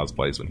brother-in-law's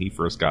place when he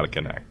first got a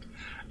Kinect,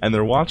 and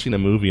they're watching a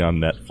movie on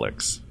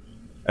Netflix.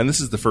 And this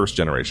is the first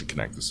generation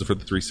Kinect. This is for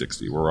the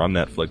 360. We're on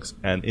Netflix,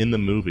 and in the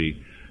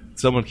movie,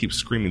 someone keeps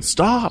screaming,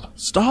 "Stop!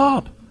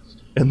 Stop!"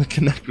 And the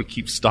Kinect would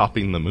keep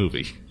stopping the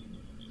movie.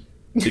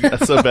 It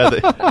got so bad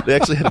that they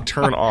actually had to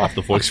turn off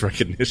the voice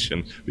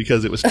recognition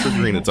because it was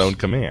triggering its own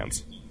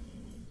commands.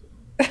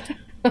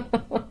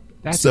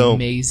 That's So-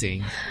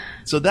 amazing.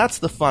 So that's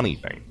the funny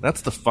thing.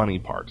 That's the funny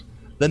part.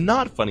 The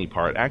not funny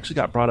part actually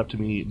got brought up to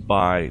me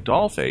by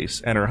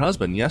Dollface and her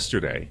husband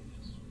yesterday,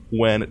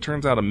 when it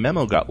turns out a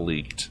memo got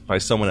leaked by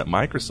someone at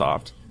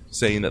Microsoft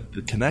saying that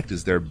the Kinect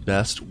is their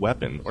best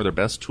weapon or their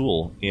best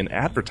tool in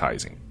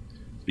advertising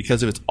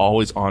because of its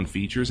always-on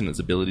features and its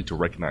ability to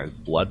recognize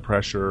blood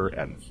pressure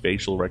and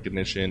facial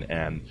recognition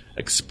and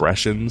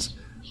expressions.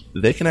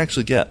 They can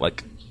actually get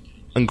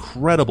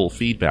incredible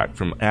feedback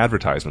from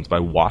advertisements by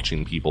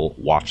watching people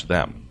watch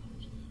them.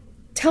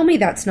 Tell me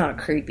that's not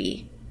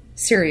creepy.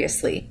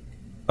 Seriously.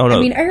 Oh no!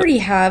 I mean, I already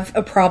have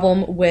a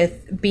problem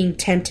with being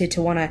tempted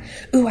to want to,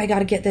 ooh, I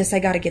gotta get this, I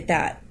gotta get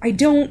that. I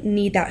don't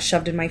need that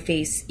shoved in my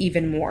face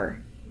even more.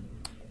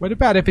 What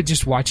about if it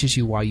just watches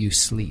you while you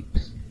sleep?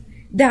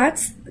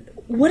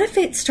 What if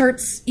it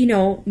starts,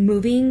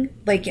 moving,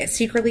 like it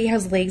secretly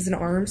has legs and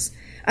arms,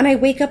 and I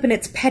wake up and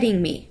it's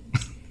petting me?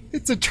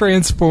 It's a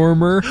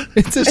transformer.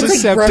 It's a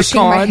It's like brushing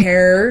my Decepticon.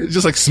 hair. It's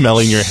just like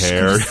smelling your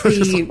hair.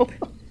 Sleep.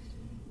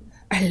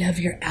 I love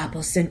your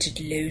apple-scented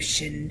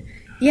lotion.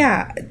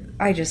 Yeah,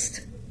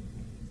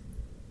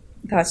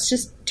 that's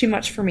just too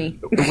much for me.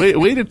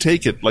 way to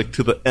take it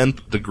to the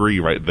nth degree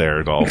right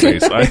there,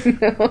 Dollface.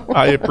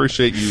 I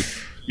appreciate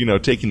you,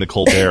 taking the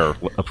Colbert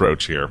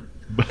approach here.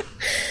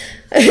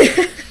 I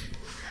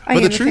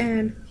am But a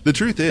fan. the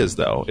truth is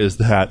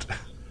that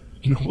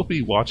we'll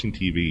be watching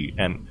TV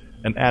and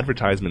an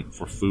advertisement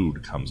for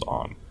food comes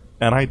on,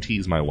 and I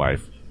tease my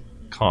wife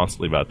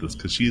constantly about this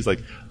because she's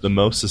the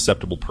most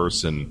susceptible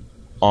person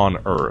on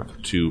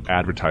earth to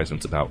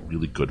advertisements about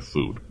really good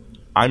food.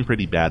 I'm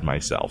pretty bad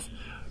myself,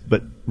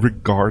 but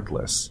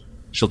regardless,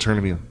 she'll turn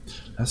to me,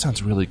 "That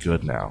sounds really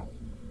good now.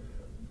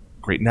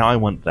 Great, now I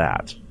want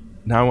that."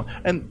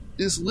 And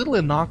these little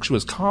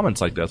innocuous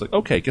comments like that, it's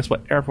okay, guess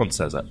what? Everyone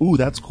says that. Ooh,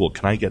 that's cool.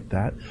 Can I get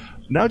that?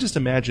 Now just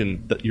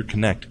imagine that your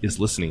Kinect is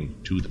listening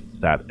to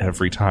that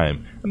every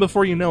time, and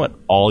before you know it,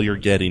 all you're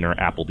getting are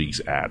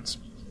Applebee's ads.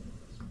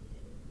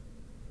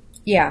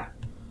 Yeah.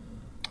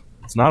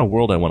 It's not a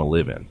world I want to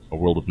live in, a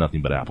world with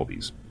nothing but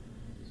Applebee's.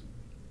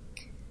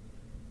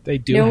 They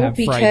do No, have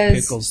fried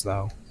because- pickles,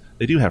 though.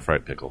 They do have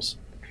fried pickles.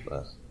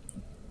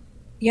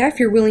 Yeah, if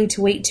you're willing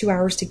to wait 2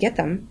 hours to get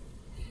them.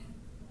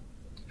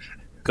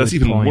 That's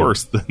Good even point.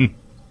 worse than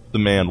the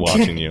man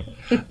watching you.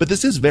 But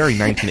this is very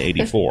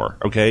 1984,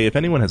 okay? If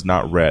anyone has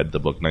not read the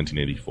book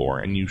 1984,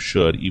 and you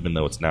should, even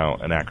though it's now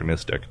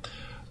anachronistic,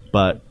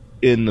 but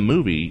in the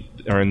movie,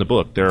 or in the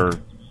book, the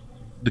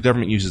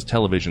government uses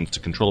televisions to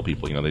control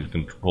people. You know, they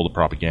control the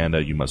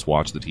propaganda. You must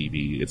watch the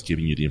TV. It's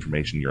giving you the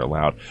information you're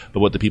allowed.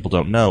 But what the people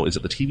don't know is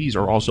that the TVs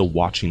are also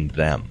watching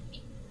them.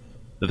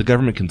 That the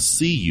government can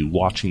see you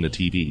watching the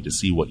TV to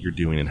see what you're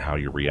doing and how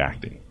you're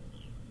reacting.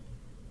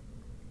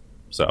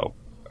 So,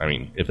 I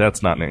mean, if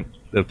that's not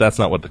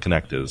what the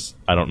Kinect is,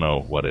 I don't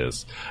know what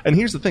is. And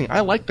here's the thing: I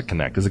like the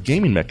Kinect as a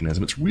gaming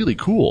mechanism. It's really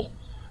cool,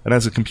 and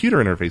as a computer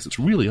interface, it's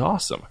really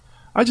awesome.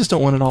 I just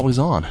don't want it always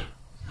on.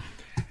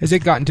 Has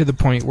it gotten to the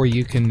point where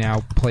you can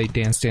now play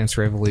Dance Dance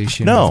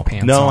Revolution? No, with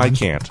pants no, on? I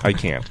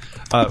can't.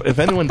 If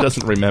anyone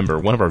doesn't remember,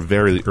 one of our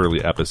very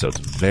early episodes,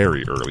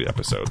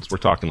 we're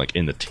talking like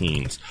in the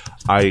teens,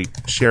 I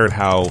shared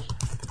how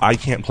I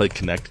can't play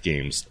Kinect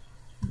games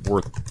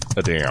worth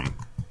a damn,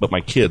 but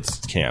my kids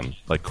can,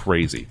 like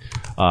crazy.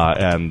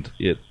 And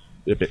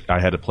I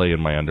had to play in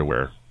my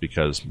underwear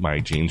because my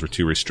jeans were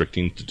too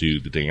restricting to do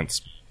the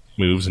dance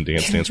moves in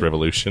Dance Dance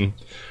Revolution.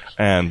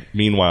 And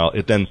meanwhile,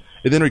 it then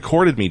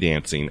recorded me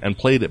dancing and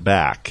played it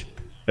back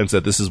and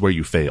said, "This is where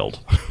you failed."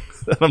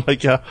 And I'm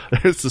like, yeah,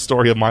 there's the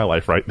story of my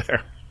life right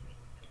there.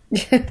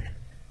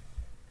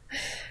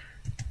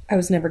 I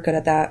was never good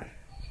at that.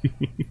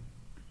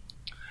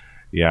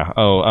 Yeah.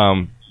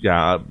 Oh,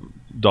 yeah.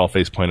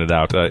 Dollface pointed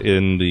out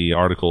in the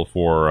article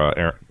for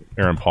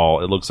Aaron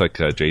Paul, it looks like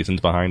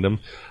Jason's behind him.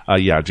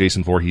 Yeah,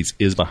 Jason Voorhees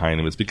is behind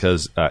him. It's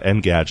because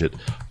Engadget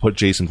put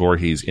Jason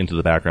Voorhees into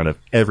the background of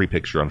every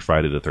picture on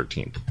Friday the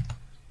 13th.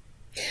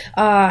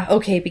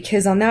 Okay,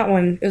 because on that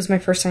one, it was my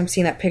first time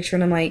seeing that picture,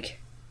 and I'm like,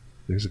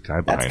 There's a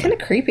guy that's behind kind him.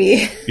 of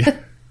creepy.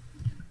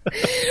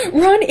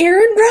 Run,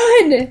 Aaron,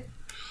 run!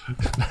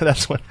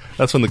 That's when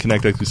the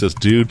Kinect actually says,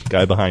 "Dude,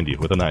 guy behind you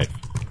with a knife."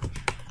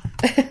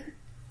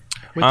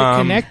 Would the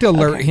Kinect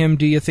alert him,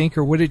 do you think,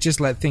 or would it just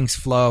let things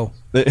flow?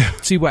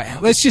 Let's see what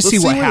Let's see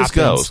happens. where this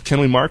goes. Can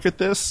we market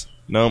this?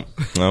 No,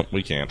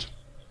 we can't.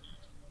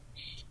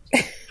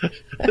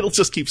 It'll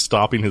just keep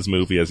stopping his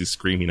movie as he's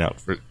screaming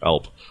out for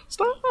help.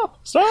 Stop!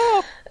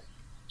 Stop!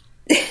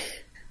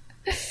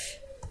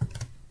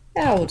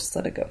 Yeah, we'll just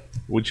let it go.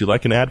 Would you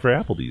like an ad for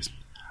Applebee's?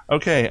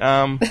 Okay,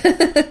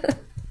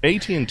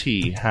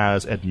 AT&T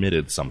has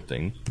admitted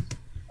something.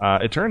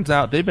 It turns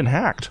out they've been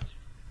hacked.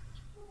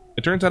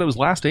 It turns out it was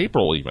last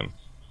April even.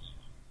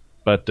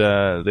 But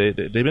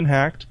they've been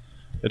hacked.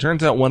 It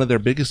turns out one of their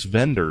biggest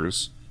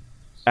vendors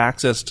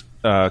accessed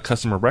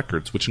customer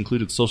records, which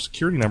included social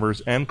security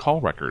numbers and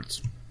call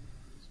records.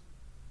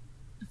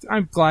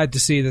 I'm glad to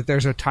see that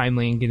there's a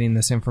timely in getting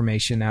this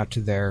information out to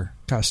their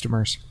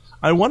customers.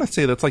 I want to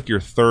say that's like your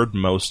third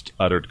most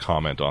uttered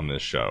comment on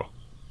this show.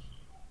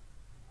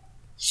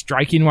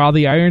 Striking while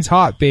the iron's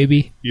hot,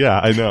 baby. Yeah,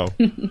 I know.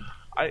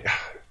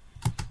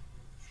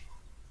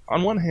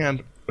 On one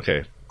hand,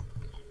 okay,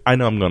 I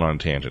know I'm going on a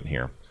tangent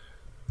here,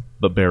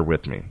 but bear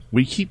with me.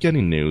 We keep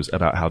getting news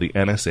about how the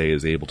NSA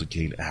is able to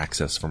gain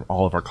access from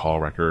all of our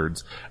call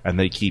records, and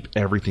they keep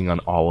everything on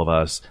all of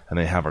us, and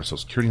they have our social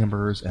security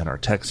numbers, and our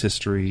text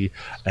history,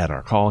 and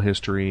our call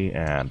history,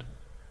 and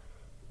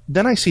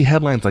then I see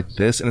headlines like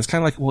this, and it's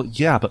kind of like, well,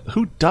 yeah, but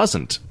who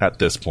doesn't at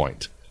this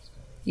point?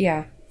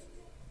 Yeah.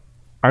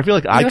 I feel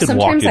like I could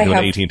walk sometimes into I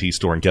an have- AT&T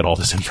store and get all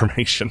this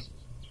information.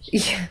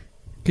 Yeah.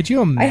 Could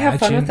you imagine? I have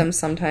fun with them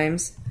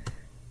sometimes.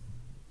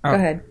 Go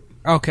ahead.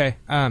 Okay.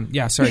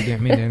 Yeah, sorry,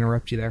 didn't mean to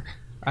interrupt you there.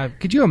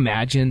 Could you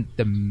imagine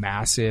the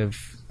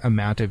massive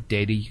amount of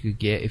data you could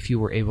get if you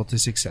were able to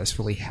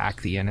successfully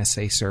hack the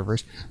NSA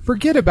servers?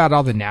 Forget about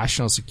all the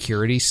national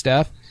security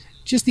stuff,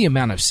 just the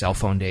amount of cell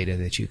phone data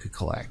that you could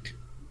collect.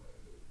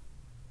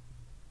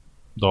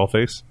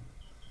 Dollface?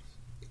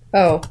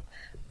 Oh,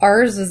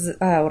 ours is,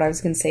 what I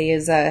was going to say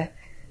is,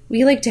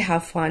 we like to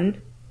have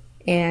fun.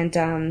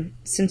 And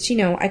since,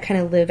 I kind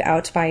of live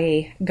out by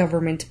a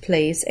government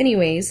place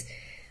anyways,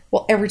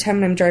 well, every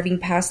time I'm driving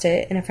past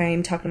it, and if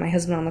I'm talking to my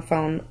husband on the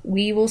phone,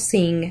 we will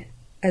sing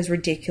as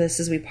ridiculous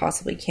as we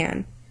possibly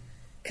can.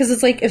 Because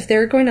it's like, if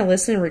they're going to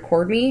listen and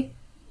record me,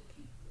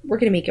 we're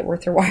going to make it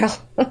worth their while.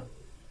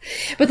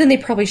 But then they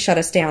probably shut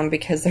us down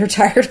because they're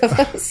tired of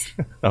us.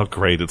 Oh,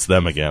 great, it's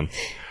them again.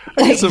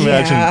 I can just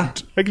imagine. Yeah.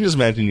 I can just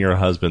imagine your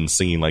husband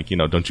singing like,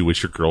 "Don't you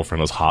wish your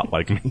girlfriend was hot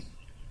like me?"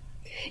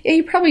 Yeah,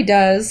 he probably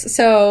does.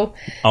 So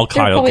All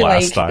they're Kyle probably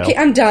Glass like, style. "Okay,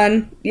 I'm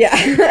done."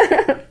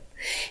 Yeah.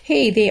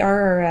 Hey, they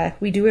are.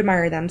 We do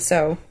admire them.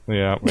 So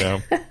Yeah.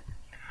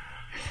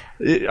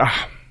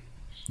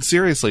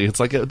 Seriously, it's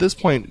like at this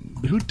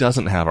point, who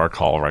doesn't have our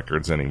call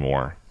records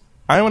anymore?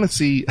 I want to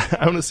see.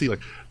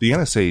 Like the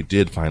NSA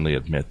did finally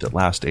admit that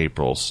last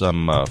April,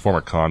 some former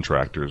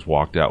contractors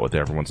walked out with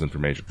everyone's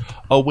information.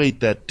 Oh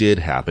wait, that did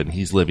happen.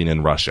 He's living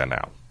in Russia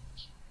now.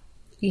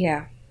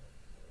 yeah,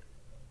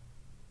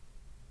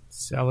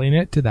 Selling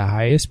it to the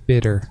highest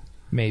bidder,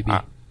 maybe.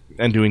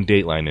 and doing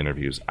Dateline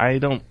interviews. I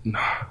don't...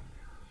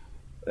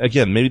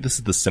 Again, maybe this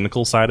is the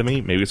cynical side of me.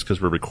 Maybe it's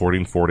because we're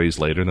recording 4 days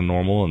later than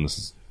normal, and this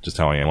is just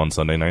how I am on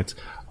Sunday nights.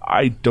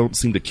 I don't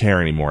seem to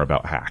care anymore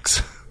about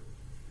hacks.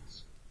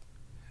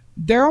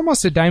 They're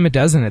almost a dime a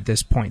dozen at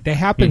this point. They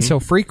happen so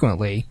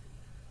frequently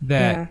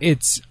that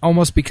it's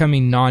almost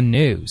becoming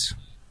non-news.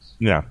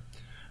 Yeah.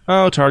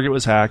 Oh, Target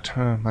was hacked.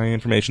 My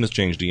information has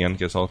changed again.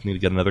 Guess I'll need to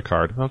get another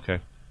card. Okay.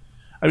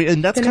 I mean,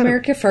 and that's then kind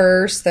America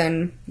First.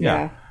 Then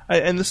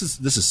and this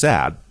is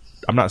sad.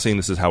 I'm not saying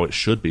this is how it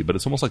should be, but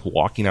it's almost like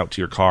walking out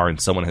to your car and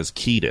someone has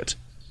keyed it.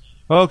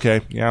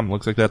 Okay, yeah,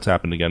 looks like that's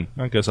happened again.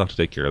 I guess I'll have to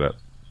take care of that.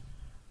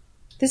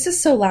 This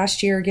is so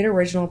last year. Get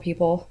original,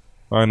 people.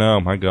 I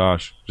know, my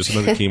gosh. Just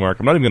another key mark.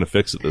 I'm not even going to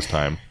fix it this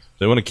time. If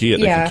they want to key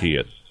it, they can key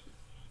it.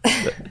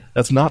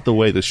 That's not the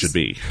way this should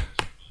be.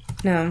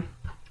 No.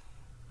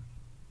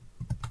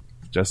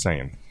 Just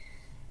saying.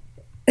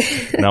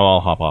 Now I'll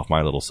hop off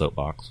my little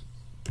soapbox.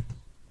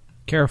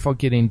 Careful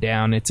getting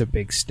down. It's a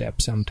big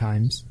step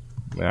sometimes.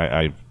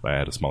 I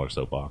had a smaller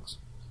soapbox.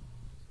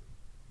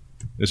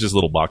 It's just a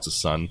little box of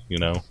sun, you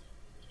know?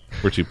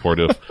 We're too poor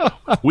to...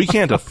 We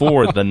can't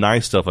afford the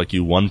nice stuff like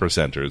you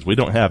 1%ers. We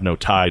don't have no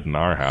Tide in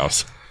our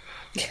house.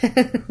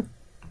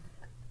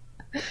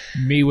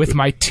 Me with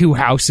my 2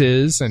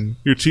 houses and...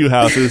 Your 2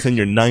 houses and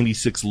your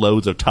 96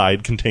 loads of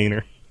Tide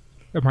container.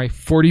 And my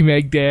 40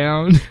 meg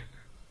down.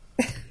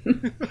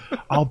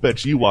 I'll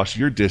bet you wash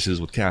your dishes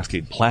with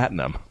Cascade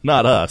Platinum.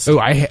 Not us. Oh,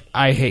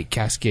 I hate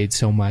Cascade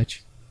so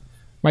much.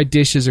 My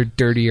dishes are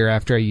dirtier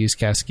after I use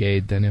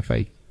Cascade than if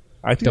I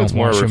think don't it's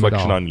more a wash them at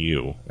reflection all. on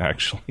you,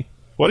 actually.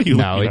 What are you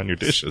looking on your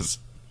dishes?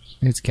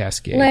 It's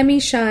Cascade. Let me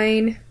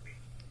shine.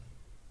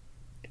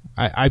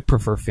 I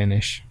prefer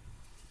Finish.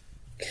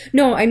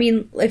 No, I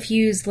mean, if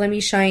you use Let Me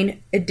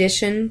Shine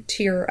addition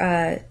to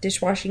your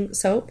dishwashing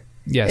soap,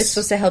 Yes. it's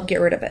supposed to help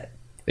get rid of it.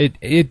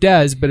 It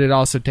does, but it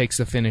also takes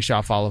the finish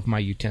off all of my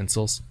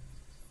utensils.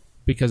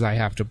 Because I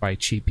have to buy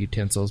cheap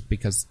utensils,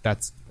 because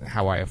that's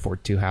how I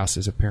afford 2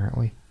 houses,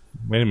 apparently.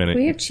 Wait a minute.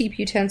 We have cheap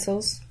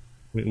utensils.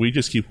 We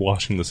just keep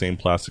washing the same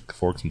plastic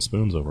forks and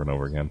spoons over and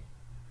over again.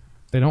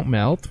 They don't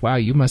melt? Wow,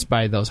 you must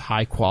buy those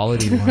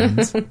high-quality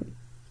ones.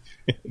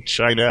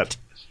 Chinette.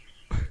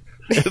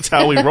 It's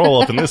how we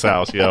roll up in this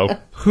house, yo.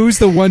 Who's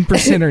the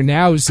 1%er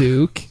now,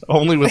 Zook?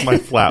 Only with my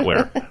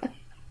flatware.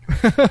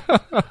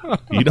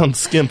 You don't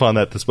skimp on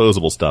that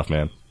disposable stuff,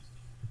 man.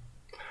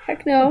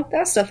 Heck no,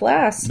 that stuff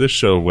lasts. This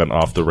show went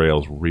off the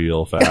rails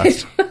real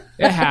fast.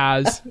 It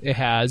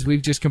has.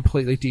 We've just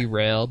completely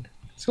derailed.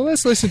 So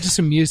let's listen to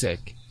some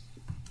music.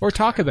 Or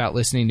talk about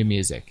listening to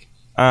music.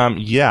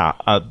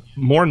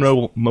 More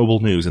mobile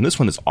news, and this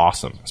one is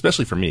awesome,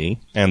 especially for me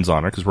and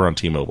Zoner, because we're on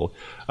T-Mobile.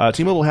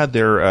 T-Mobile had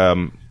their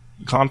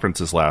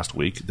conferences last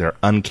week, their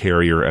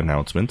Uncarrier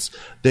announcements.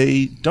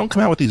 They don't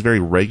come out with these very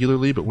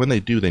regularly, but when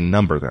they do, they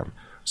number them.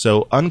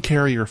 So,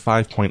 Uncarrier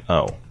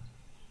 5.0.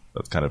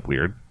 That's kind of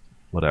weird.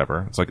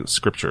 Whatever. It's like it's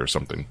scripture or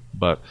something.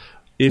 But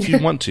if you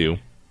want to,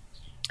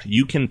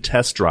 you can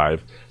test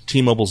drive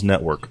T-Mobile's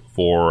network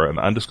for an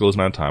undisclosed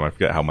amount of time. I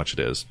forget how much it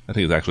is. I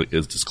think it actually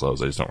is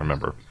disclosed. I just don't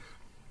remember.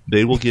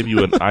 They will give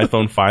you an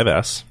iPhone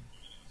 5S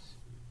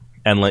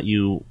and let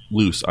you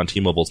loose on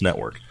T-Mobile's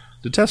network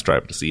to test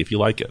drive to see if you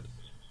like it.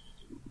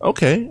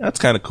 Okay, that's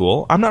kind of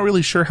cool. I'm not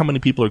really sure how many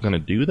people are going to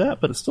do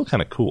that, but it's still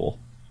kind of cool.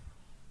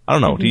 I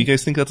don't know. Do you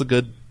guys think that's a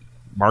good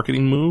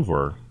marketing move?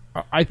 Or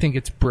I think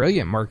it's a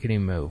brilliant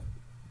marketing move.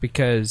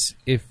 Because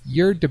if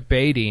you're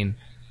debating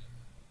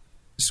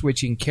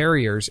switching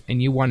carriers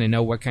and you want to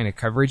know what kind of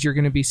coverage you're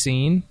going to be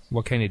seeing,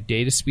 what kind of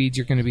data speeds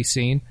you're going to be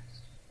seeing,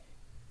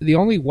 the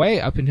only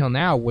way up until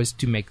now was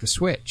to make the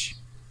switch.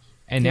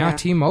 And now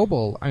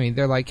T-Mobile, I mean,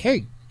 they're like,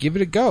 hey, give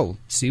it a go.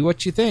 See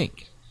what you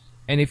think.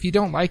 And if you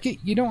don't like it,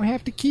 you don't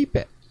have to keep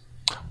it.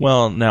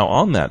 Well, now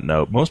on that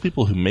note, most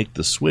people who make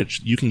the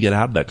switch, you can get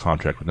out of that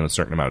contract within a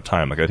certain amount of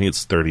time. Like I think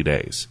it's 30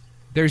 days.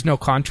 There's no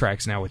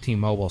contracts now with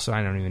T-Mobile, so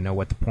I don't even know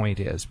what the point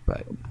is.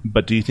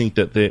 But do you think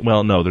that they...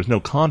 Well, no, there's no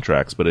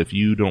contracts, but if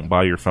you don't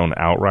buy your phone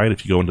outright,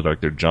 if you go into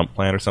like their jump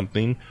plan or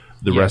something,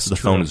 the rest of the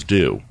phone is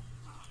due.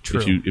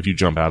 True. If you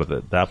jump out of it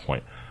at that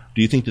point.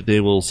 Do you think that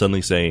they will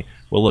suddenly say,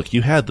 well, look,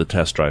 you had the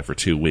test drive for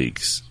 2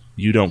 weeks.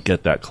 You don't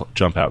get that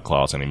jump out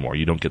clause anymore.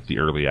 You don't get the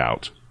early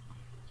out.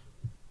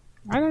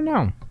 I don't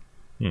know.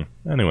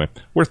 Anyway,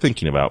 we're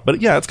thinking about. But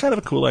yeah, it's kind of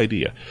a cool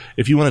idea.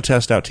 If you want to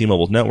test out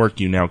T-Mobile's network,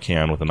 you now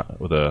can with an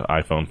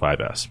iPhone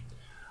 5S.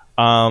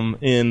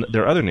 In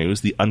their other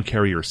news, the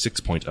Uncarrier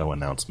 6.0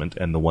 announcement,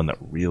 and the one that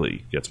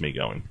really gets me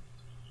going.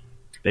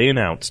 They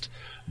announced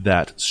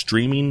that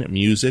streaming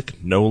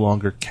music no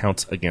longer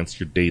counts against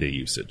your data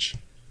usage.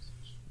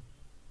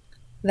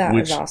 That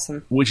was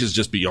awesome. Which is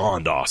just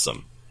beyond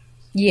awesome.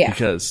 Yeah.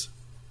 Because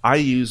I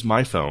use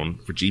my phone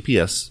for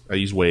GPS. I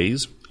use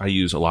Waze. I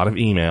use a lot of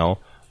email.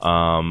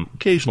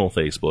 Occasional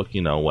Facebook,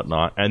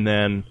 whatnot, and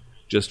then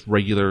just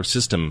regular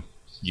system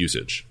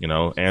usage.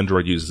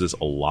 Android uses this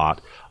a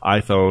lot.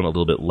 iPhone, a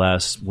little bit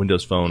less.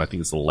 Windows Phone, I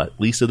think it's the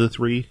least of the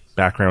three.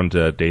 Background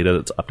data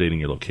that's updating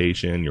your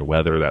location, your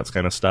weather, that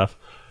kind of stuff.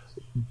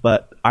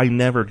 but I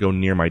never go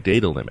near my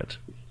data limit,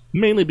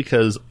 mainly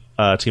because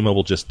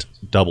T-Mobile just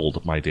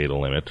doubled my data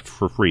limit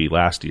for free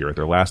last year at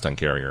their last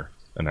Un-carrier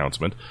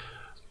announcement.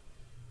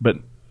 But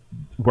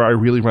where I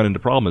really run into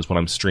problem is when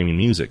I'm streaming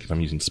music, if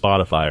I'm using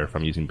Spotify or if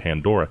I'm using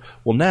Pandora.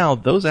 Well, now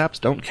those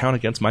apps don't count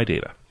against my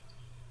data.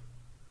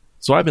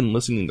 So I've been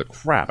listening the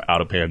crap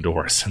out of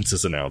Pandora since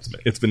this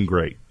announcement. It's been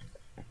great.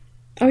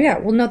 Oh, yeah.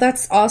 Well, no,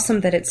 that's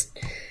awesome that it's...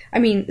 I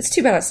mean, it's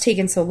too bad it's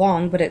taken so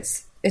long, but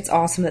it's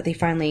awesome that they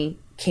finally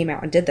came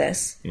out and did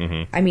this.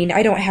 Mm-hmm. I mean,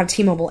 I don't have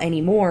T-Mobile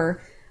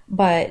anymore,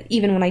 but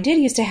even when I did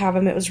used to have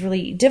them, it was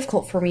really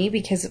difficult for me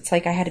because it's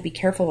like I had to be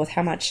careful with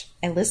how much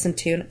I listened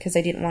to because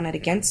I didn't want it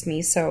against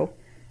me. So,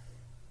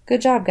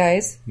 good job,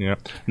 guys. Yeah.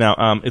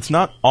 Now, it's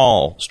not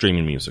all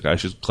streaming music. I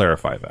should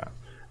clarify that.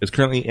 It's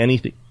currently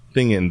anything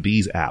in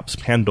these apps: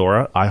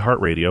 Pandora,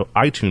 iHeartRadio,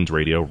 iTunes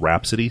Radio,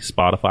 Rhapsody,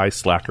 Spotify,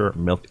 Slacker,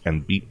 Milk,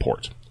 and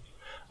Beatport.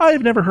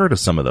 I've never heard of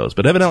some of those,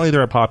 but evidently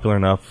they're popular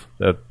enough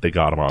that they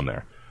got them on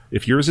there.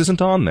 If yours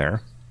isn't on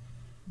there,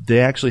 they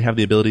actually have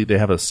the ability, they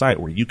have a site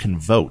where you can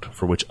vote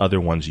for which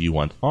other ones you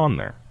want on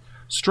there.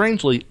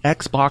 Strangely,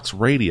 Xbox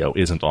Radio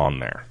isn't on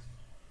there.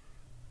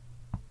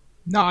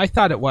 No, I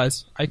thought it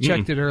was. I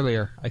checked it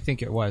earlier. I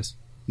think it was.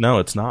 No,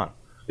 it's not.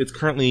 It's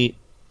currently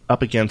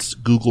up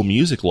against Google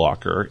Music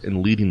Locker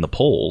and leading the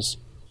polls,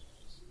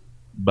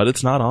 but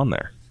it's not on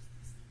there.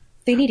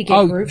 They need to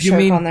get Groove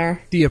Shark on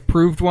there. The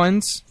approved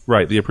ones?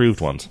 Right, the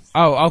approved ones.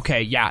 Oh,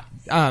 okay, yeah.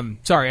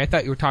 Sorry, I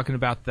thought you were talking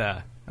about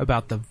the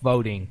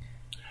voting.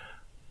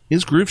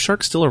 Is Groove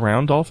Shark still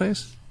around,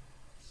 Dollface?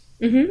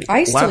 Mm-hmm.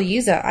 I still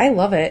use it. I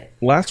love it.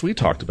 Last we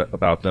talked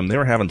about them, they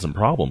were having some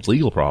problems,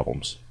 legal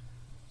problems.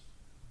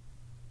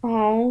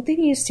 Oh, they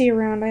need to stay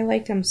around. I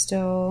like them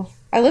still.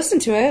 I listen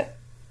to it.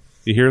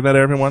 You hear that,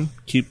 everyone?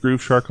 Keep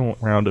Groove Shark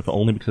around, if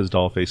only because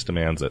Dollface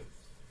demands it.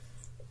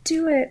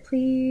 Do it,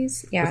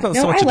 please. Yeah, that's not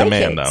so much a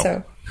demand, though.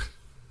 So.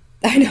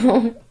 I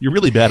know. You're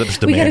really bad at this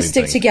demanding. We got to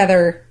stick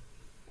together.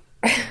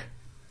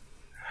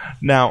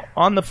 Now,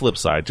 on the flip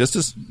side, just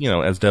as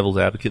as devil's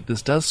advocate,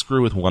 this does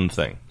screw with one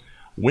thing.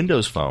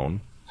 Windows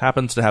Phone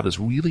happens to have this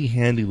really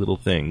handy little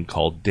thing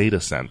called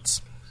DataSense,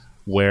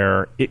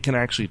 where it can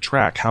actually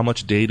track how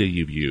much data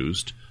you've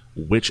used,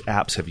 which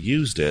apps have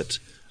used it,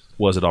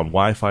 was it on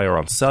Wi-Fi or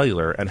on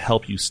cellular, and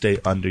help you stay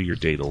under your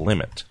data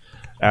limit.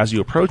 As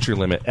you approach your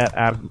limit,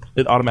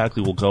 it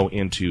automatically will go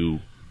into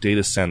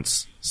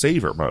DataSense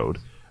saver mode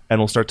and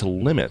will start to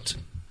limit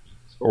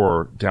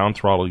or down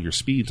throttle your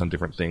speeds on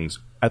different things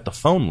at the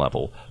phone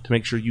level to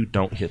make sure you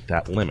don't hit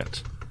that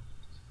limit.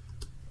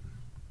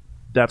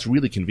 That's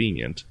really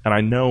convenient, and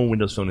I know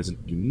Windows Phone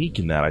isn't unique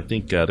in that. I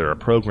think there are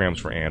programs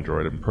for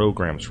Android and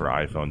programs for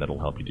iPhone that will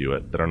help you do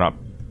it that are not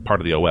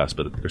part of the OS,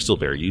 but they're still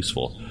very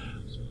useful.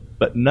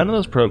 But none of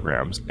those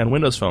programs and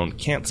Windows Phone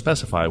can't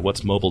specify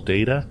what's mobile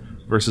data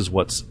versus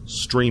what's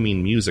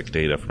streaming music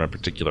data from a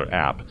particular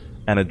app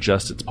and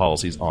adjust its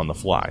policies on the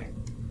fly.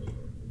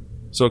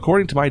 So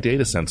according to my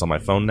DataSense on my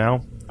phone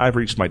now, I've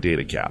reached my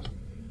data cap,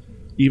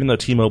 even though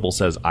T-Mobile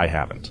says I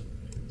haven't.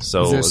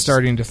 So is it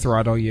starting to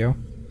throttle you?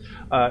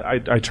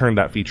 I turned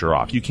that feature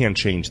off. You can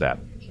change that,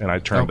 and I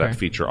turned that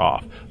feature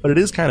off. But it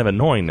is kind of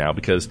annoying now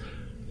because,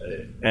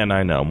 and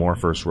I know, more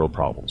first world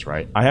problems,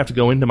 right? I have to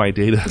go into my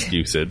data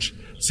usage,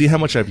 see how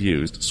much I've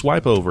used,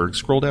 swipe over,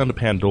 scroll down to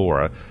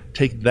Pandora,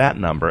 take that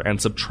number,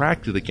 and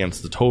subtract it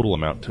against the total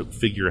amount to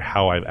figure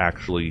how I've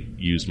actually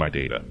used my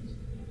data.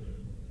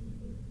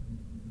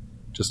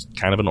 Just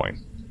kind of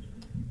annoying.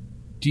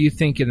 Do you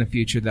think in the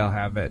future they'll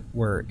have it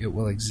where it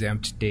will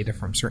exempt data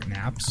from certain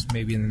apps,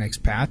 maybe in the next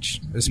patch,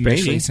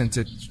 especially since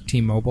it's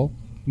T-Mobile?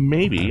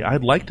 Maybe.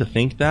 I'd like to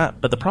think that,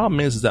 but the problem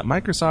is that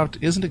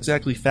Microsoft isn't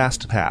exactly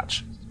fast to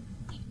patch.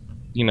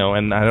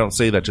 And I don't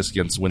say that just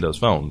against Windows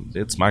Phone.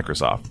 It's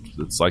Microsoft.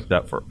 It's like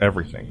that for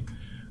everything.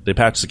 They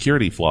patch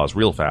security flaws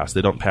real fast.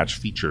 They don't patch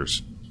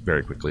features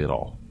very quickly at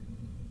all.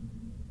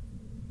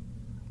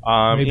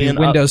 Maybe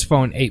Windows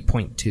Phone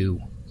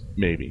 8.2.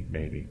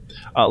 Maybe.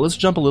 Let's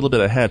jump a little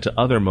bit ahead to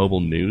other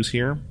mobile news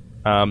here.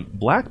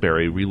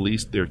 BlackBerry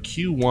released their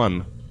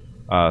Q1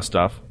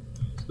 stuff,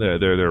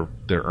 their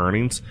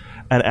earnings,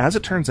 and as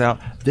it turns out,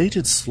 they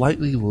did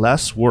slightly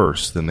less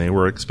worse than they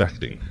were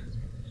expecting.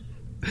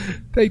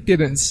 They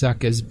didn't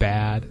suck as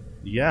bad.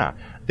 Yeah,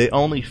 they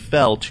only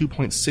fell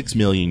 2.6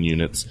 million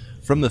units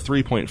from the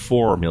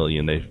 3.4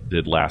 million they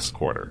did last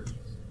quarter.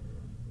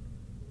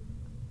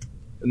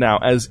 Now,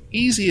 as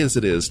easy as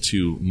it is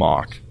to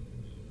mock,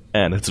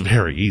 and it's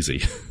very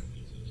easy,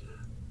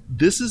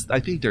 this is,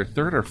 I think, their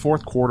third or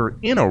fourth quarter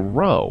in a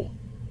row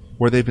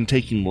where they've been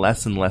taking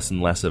less and less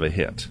and less of a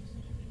hit.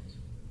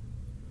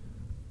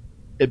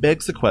 It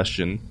begs the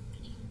question,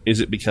 is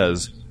it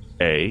because,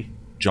 A,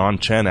 John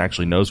Chen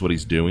actually knows what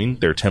he's doing,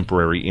 their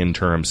temporary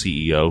interim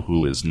CEO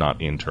who is not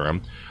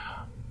interim,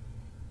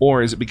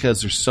 or is it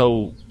because there's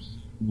so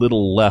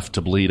little left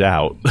to bleed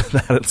out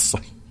that it's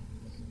like,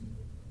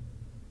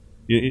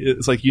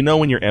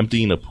 when you're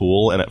emptying a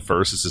pool and at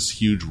first it's this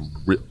huge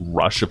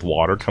rush of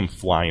water come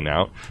flying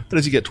out, but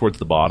as you get towards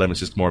the bottom it's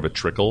just more of a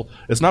trickle.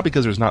 It's not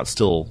because there's not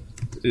still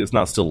it's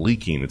not still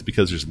leaking. It's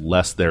because there's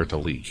less there to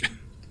leak.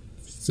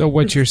 So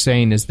what you're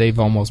saying is they've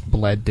almost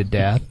bled to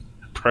death?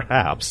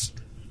 Perhaps.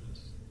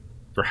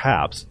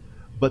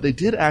 But they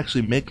did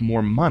actually make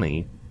more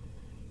money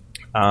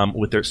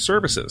with their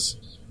services.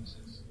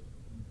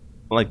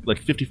 Like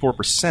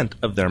 54%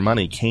 of their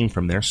money came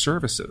from their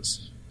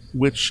services,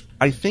 which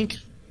I think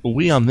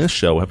we on this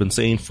show have been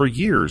saying for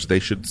years they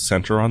should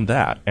center on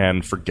that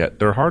and forget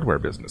their hardware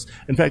business.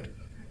 In fact,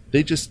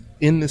 they just,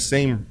 in this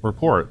same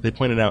report, they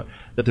pointed out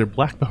that their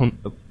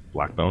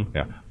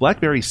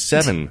BlackBerry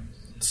 7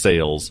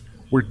 sales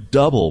were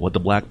double what the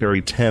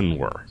BlackBerry 10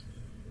 were.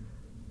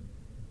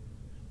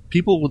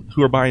 People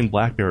who are buying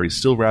BlackBerries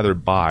still rather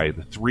buy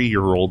the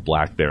 3-year-old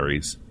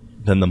BlackBerries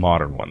than the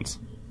modern ones.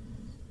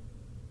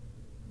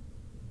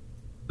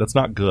 That's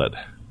not good.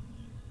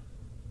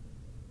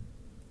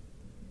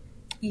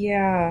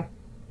 Yeah.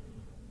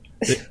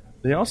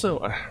 They also,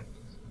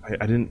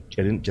 I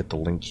didn't get the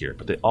link here,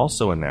 but they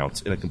also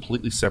announced in a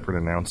completely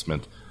separate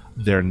announcement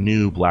their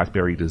new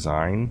BlackBerry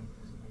design.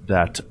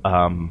 That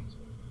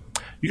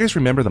you guys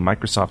remember the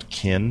Microsoft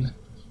Kin?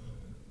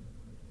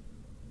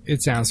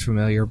 It sounds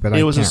familiar, but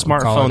it was a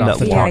smartphone that off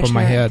the top of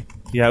my head.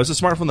 Yeah, it was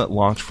a smartphone that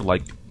launched for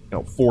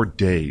 4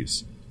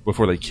 days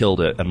before they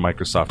killed it, and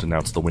Microsoft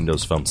announced the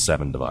Windows Phone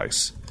 7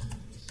 device.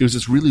 It was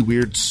this really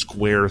weird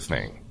square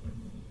thing.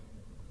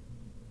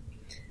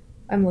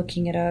 I'm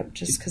looking it up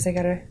just because I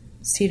gotta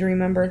see to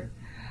remember.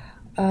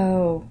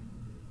 Oh,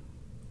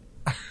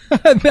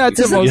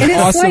 that's the most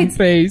awesome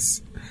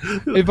face.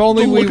 If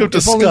only we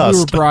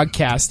were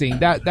broadcasting.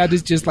 That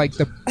is just like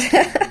the.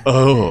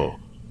 Oh.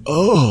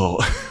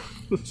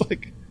 It's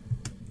like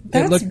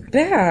that's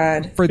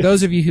bad. For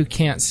those of you who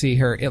can't see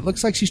her, it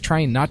looks like she's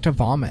trying not to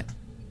vomit.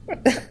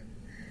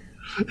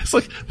 It's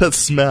like that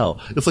smell.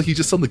 It's like you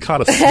just suddenly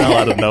caught a smell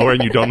out of nowhere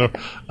and you don't know.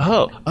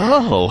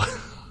 Oh.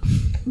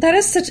 That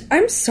is such.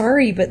 I'm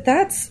sorry, but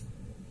that's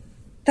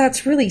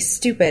really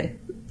stupid.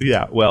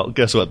 Yeah. Well,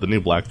 guess what? The new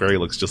BlackBerry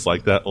looks just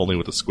like that, only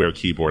with a square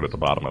keyboard at the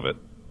bottom of it.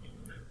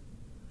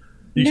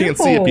 You can't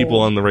see it, people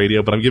on the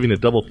radio, but I'm giving a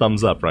double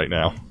thumbs up right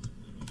now.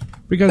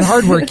 Because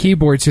hardware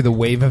keyboards are the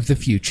wave of the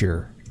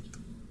future.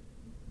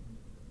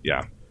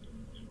 Yeah.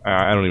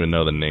 I don't even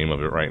know the name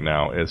of it right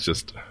now. It's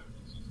just...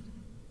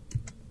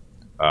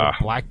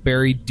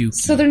 BlackBerry Dookie.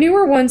 So the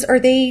newer ones, are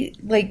they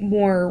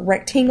more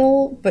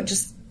rectangle, but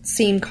just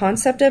same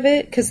concept of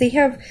it? Because they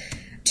have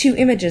 2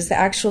 images, the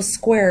actual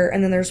square,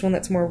 and then there's one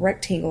that's more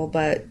rectangle,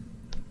 but...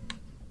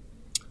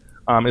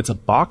 It's a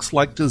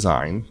box-like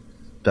design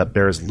that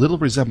bears little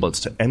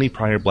resemblance to any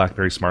prior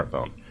BlackBerry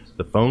smartphone.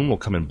 The phone will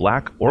come in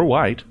black or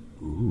white,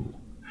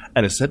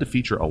 and is said to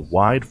feature a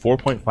wide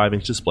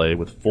 4.5-inch display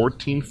with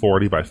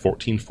 1440 by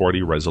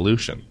 1440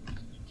 resolution.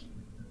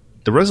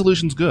 The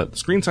resolution's good. The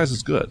screen size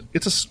is good.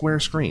 It's a square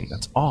screen.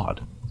 That's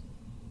odd.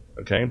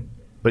 Okay?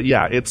 But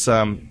yeah, it's...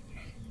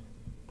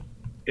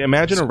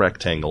 imagine a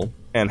rectangle,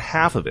 and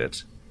half of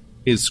it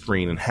is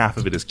screen and half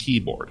of it is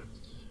keyboard.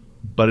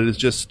 But it is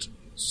just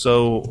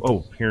so...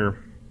 Oh,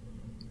 here...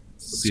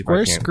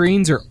 Square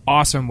screens are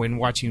awesome when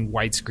watching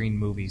widescreen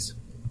movies.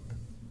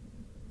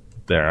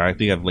 There, I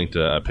think I've linked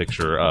a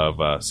picture of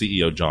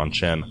CEO John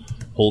Chen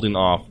holding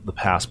off the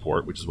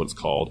Passport, which is what it's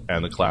called,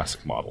 and the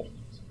Classic model.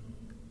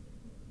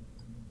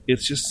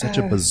 It's just such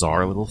a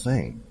bizarre little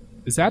thing.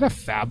 Is that a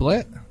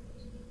phablet?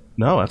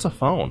 No, that's a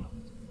phone.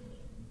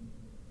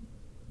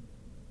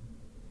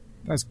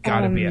 That's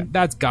gotta be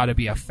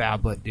a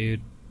phablet,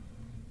 dude.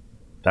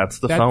 That's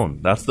the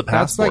phone. That's the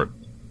Passport.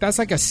 That's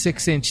like a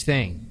 6-inch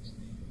thing.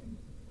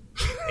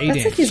 8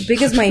 That's like as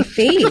big as my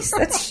face.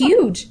 That's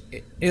huge.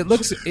 It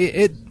looks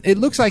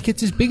like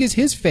it's as big as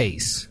his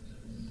face.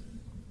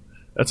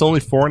 That's only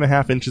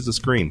 4.5 inches of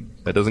screen.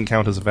 That doesn't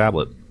count as a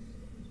phablet.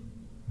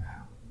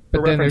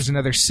 But then there's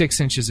another 6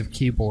 inches of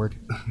keyboard.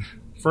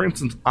 For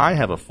instance, I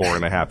have a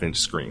 4.5-inch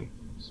screen.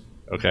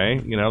 Okay,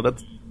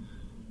 that's.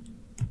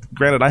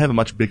 Granted, I have a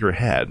much bigger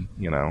head.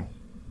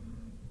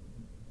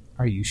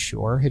 Are you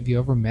sure? Have you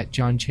ever met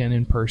John Chen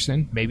in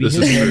person? Maybe his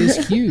head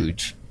is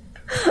huge.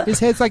 His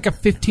head's like a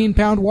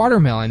 15-pound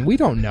watermelon. We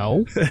don't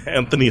know.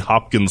 Anthony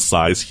Hopkins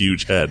size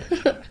huge head.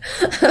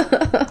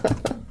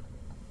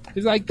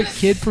 He's like the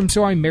kid from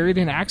So I Married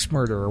an Axe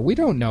Murderer. We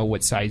don't know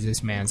what size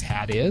this man's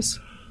hat is.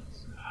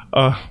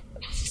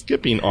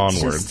 Skipping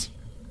onwards.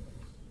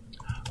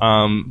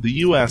 The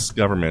U.S.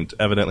 government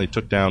evidently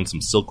took down some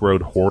Silk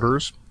Road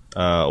hoarders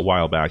a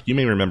while back. You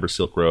may remember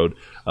Silk Road.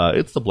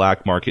 It's the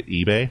black market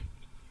eBay.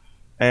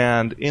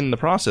 And in the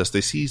process, they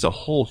seized a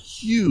whole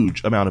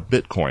huge amount of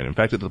Bitcoin. In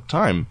fact, at the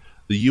time,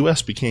 the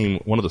U.S. became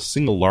one of the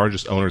single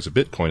largest owners of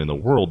Bitcoin in the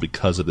world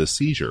because of this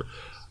seizure.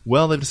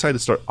 Well, they decided to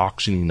start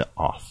auctioning it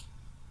off.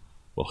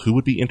 Well, who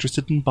would be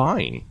interested in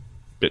buying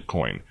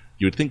Bitcoin?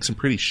 You would think some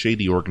pretty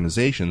shady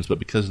organizations, but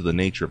because of the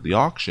nature of the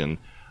auction,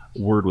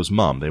 word was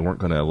mum. They weren't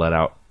going to let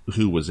out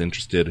who was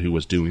interested, who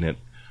was doing it.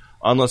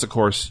 Unless, of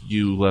course,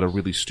 you let a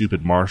really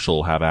stupid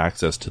marshal have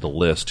access to the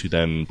list who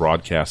then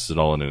broadcasts it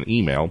all in an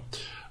email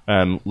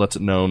and lets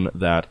it known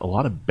that a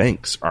lot of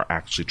banks are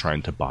actually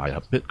trying to buy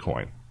up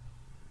Bitcoin.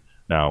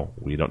 Now,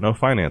 we don't know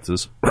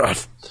finances,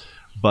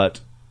 but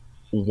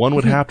one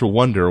would have to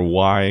wonder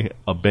why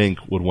a bank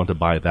would want to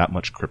buy that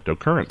much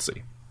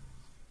cryptocurrency.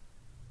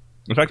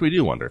 In fact, we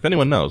do wonder. If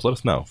anyone knows, let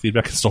us know.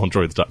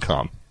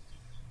 Feedback@stolendroids.com.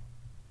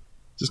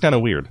 It's just kind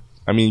of weird.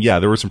 I mean, yeah,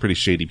 there were some pretty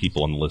shady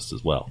people on the list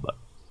as well. But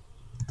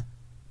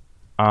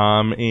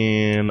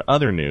in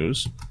other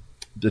news,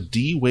 the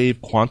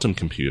D-Wave quantum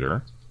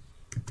computer,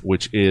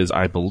 which is,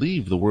 I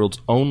believe, the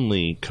world's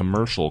only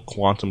commercial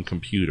quantum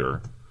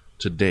computer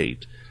to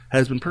date,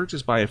 has been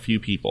purchased by a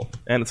few people,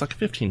 and it's like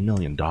 $15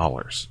 million.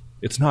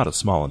 It's not a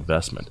small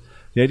investment.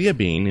 The idea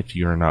being, if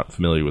you're not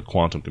familiar with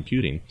quantum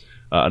computing,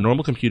 a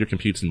normal computer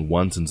computes in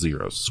ones and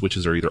zeros.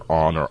 Switches are either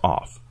on or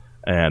off.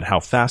 And how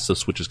fast those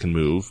switches can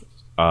move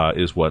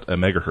is what a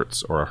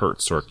megahertz or a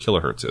hertz or a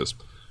kilohertz is.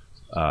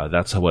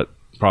 That's what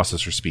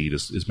processor speed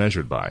is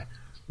measured by.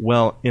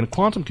 Well, in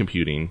quantum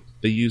computing,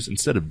 they use,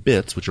 instead of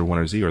bits, which are 1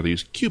 or 0, they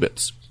use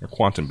qubits, or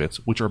quantum bits,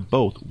 which are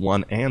both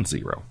 1 and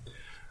 0.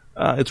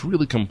 It's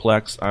really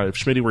complex. If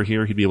Schmitty were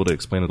here, he'd be able to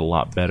explain it a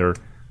lot better.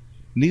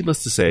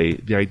 Needless to say,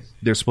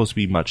 they're supposed to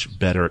be much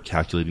better at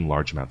calculating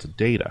large amounts of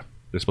data.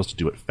 They're supposed to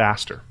do it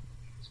faster.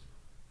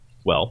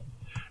 Well,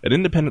 an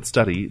independent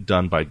study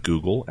done by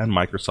Google and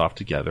Microsoft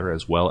together,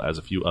 as well as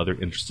a few other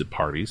interested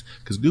parties,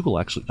 because Google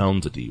actually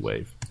owns a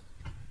D-Wave,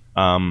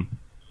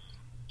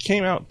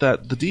 came out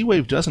that the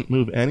D-Wave doesn't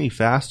move any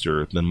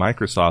faster than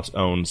Microsoft's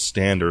own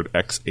standard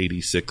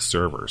x86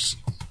 servers.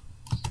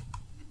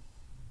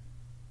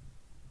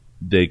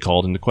 They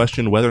called into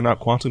question whether or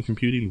not quantum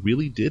computing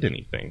really did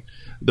anything.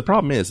 The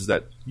problem is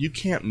that you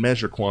can't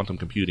measure quantum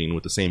computing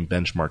with the same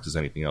benchmarks as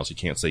anything else. You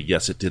can't say,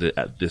 yes, it did it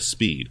at this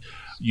speed.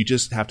 You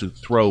just have to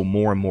throw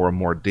more and more and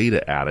more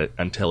data at it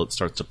until it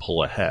starts to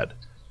pull ahead.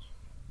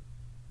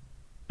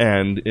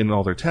 And in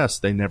all their tests,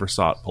 they never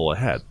saw it pull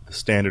ahead. The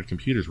standard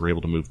computers were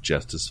able to move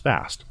just as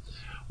fast.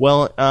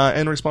 Well,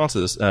 in response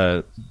to this,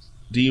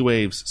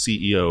 D-Wave's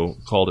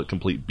CEO called it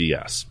complete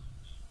BS.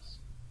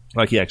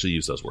 Like, he actually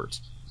used those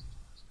words.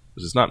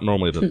 This is not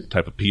normally the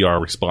type of PR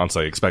response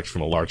I expect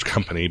from a large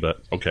company,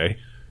 but okay.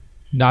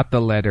 Not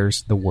the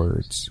letters, the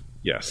words.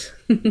 Yes.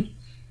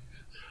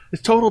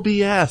 It's total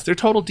BS. They're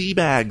total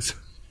D-bags.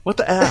 What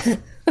the F?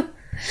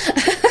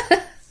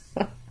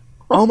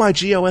 Oh my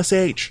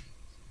GOSH.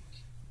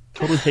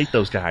 Totally hate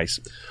those guys.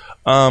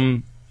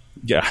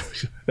 Yeah.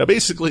 Now,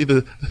 basically,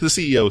 the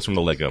CEO is from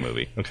the Lego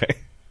Movie, okay?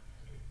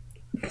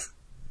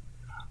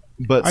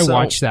 But I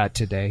watched that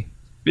today.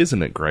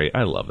 Isn't it great?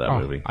 I love that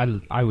movie.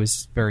 I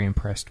was very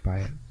impressed by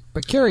it.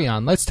 But carry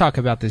on. Let's talk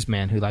about this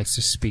man who likes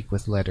to speak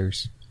with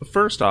letters.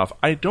 First off,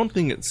 I don't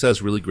think it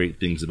says really great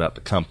things about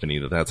the company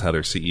that that's how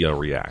their CEO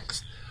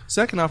reacts.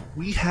 Second off,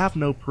 we have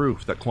no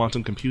proof that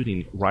quantum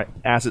computing, right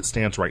as it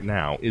stands right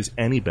now, is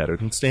any better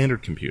than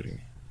standard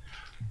computing.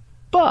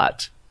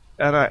 But,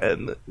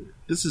 and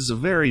this is a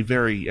very,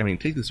 very, I mean,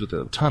 take this with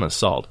a ton of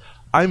salt,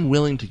 I'm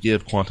willing to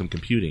give quantum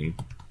computing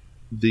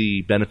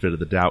the benefit of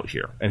the doubt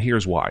here. And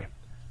here's why.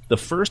 The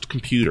first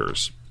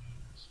computers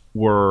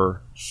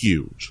were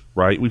huge,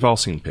 right? We've all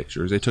seen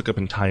pictures. They took up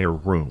entire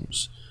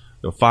rooms.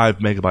 The 5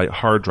 megabyte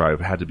hard drive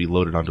had to be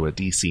loaded onto a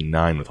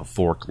DC-9 with a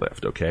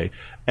forklift, okay?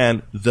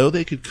 And though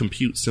they could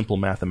compute simple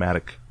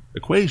mathematic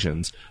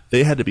equations,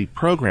 they had to be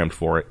programmed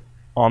for it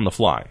on the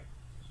fly.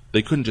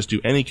 They couldn't just do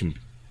any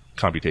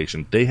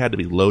computation. They had to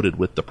be loaded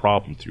with the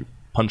problem through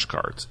punch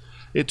cards.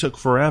 It took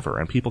forever,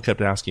 and people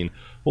kept asking,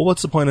 well,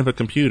 what's the point of a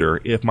computer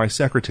if my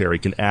secretary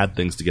can add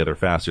things together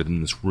faster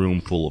than this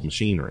room full of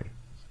machinery?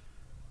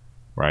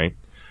 Right?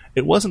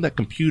 It wasn't that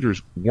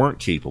computers weren't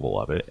capable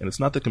of it, and it's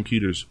not that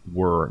computers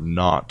were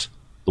not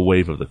the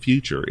wave of the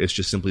future. It's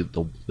just simply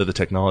that the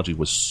technology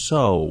was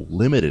so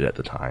limited at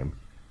the time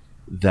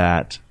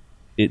that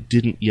it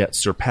didn't yet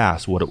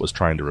surpass what it was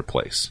trying to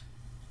replace.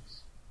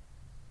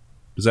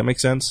 Does that make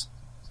sense?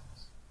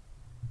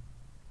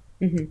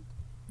 Mm-hmm.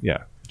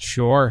 Yeah.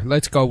 Sure,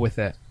 let's go with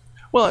it.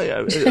 Well,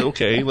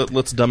 okay,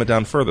 let's dumb it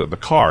down further.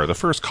 The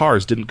first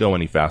cars didn't go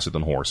any faster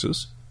than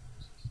horses.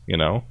 You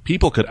know,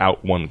 people could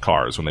outrun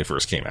cars when they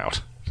first came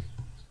out.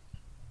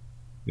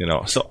 You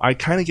know, so I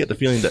kind of get the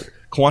feeling that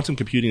quantum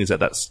computing is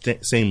at that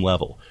same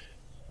level.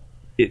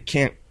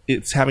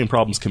 It's having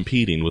problems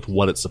competing with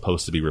what it's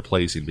supposed to be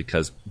replacing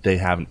because they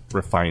haven't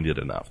refined it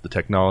enough. The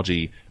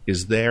technology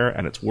is there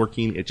and it's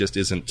working. It just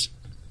isn't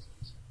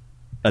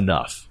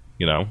enough,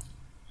 you know?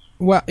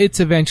 Well, it's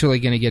eventually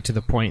going to get to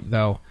the point,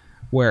 though,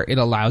 where it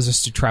allows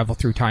us to travel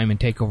through time and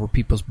take over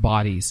people's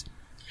bodies.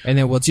 And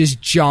then we'll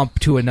just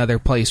jump to another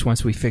place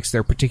once we fix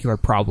their particular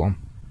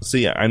problem.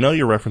 See, I know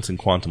you're referencing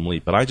Quantum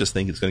Leap, but I just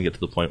think it's going to get to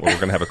the point where we're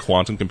going to have a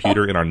quantum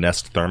computer in our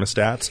Nest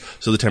thermostats,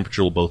 so the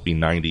temperature will both be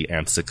 90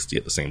 and 60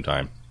 at the same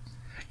time.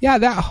 Yeah,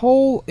 that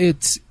whole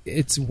it's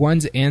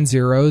ones and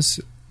zeros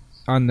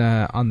on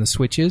the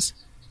switches.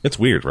 It's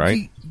weird,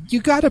 right?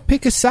 You got to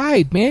pick a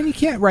side, man. You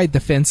can't ride the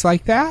fence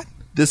like that.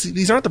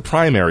 These aren't the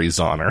primaries,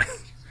 Honor.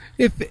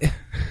 If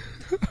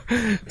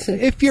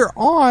you're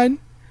on,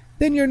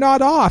 then you're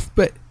not off.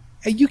 But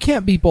you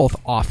can't be both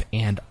off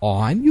and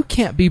on. You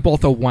can't be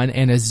both a 1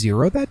 and a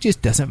 0. That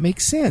just doesn't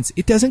make sense.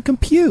 It doesn't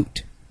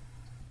compute.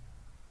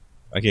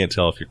 I can't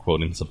tell if you're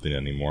quoting something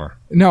anymore.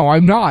 No,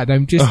 I'm not.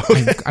 I'm just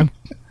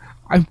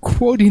I'm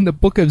quoting the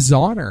Book of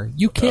Zauner.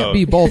 You can't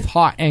be both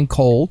hot and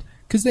cold,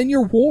 because then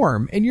you're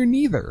warm, and you're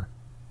neither.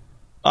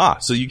 Ah,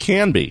 so you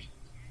can be.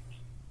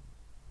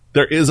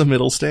 There is a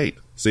middle state.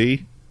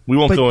 See? We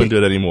won't go into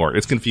it anymore.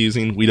 It's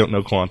confusing. We don't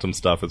know quantum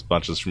stuff as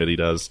much as Schmitty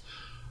does.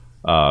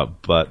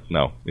 But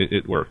no,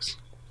 it works.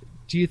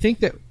 Do you think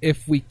that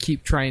if we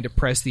keep trying to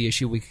press the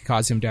issue, we could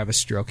cause him to have a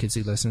stroke as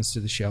he listens to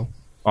the show?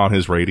 On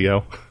his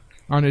radio?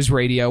 On his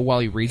radio while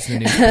he reads the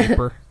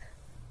newspaper.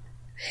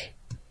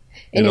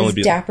 In his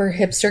dapper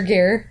hipster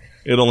gear.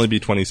 It'd only be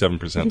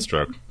 27%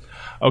 stroke.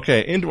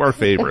 Okay, into our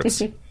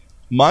favorites.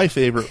 My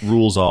favorite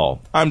rules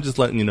all. I'm just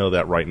letting you know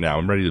that right now.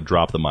 I'm ready to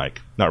drop the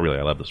mic. Not really,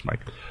 I love this mic.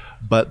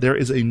 But there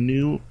is a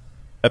new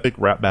epic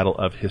rap battle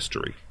of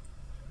history.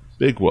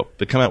 Big whoop.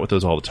 They come out with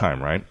those all the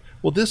time, right?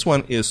 Well, this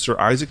one is Sir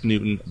Isaac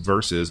Newton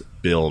versus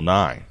Bill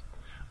Nye.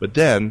 But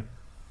then,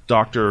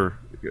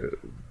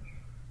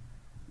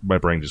 my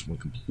brain just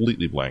went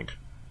completely blank.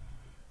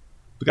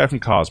 The guy from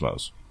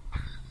Cosmos.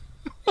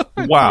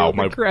 Wow.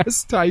 Neil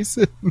deGrasse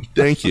Tyson.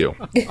 Thank you.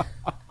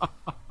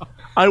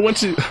 I went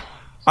to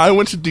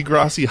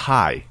Degrassi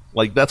High.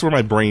 Like, that's where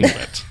my brain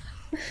went.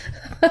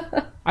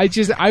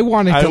 I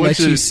wanted to let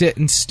you sit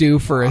and stew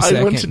for a second.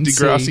 I went to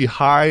Degrassi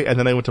High, and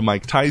then I went to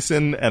Mike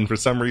Tyson, and for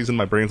some reason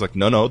my brain's like,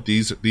 no,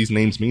 these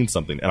names mean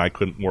something, and I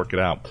couldn't work it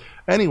out.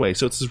 Anyway,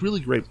 so it's this really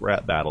great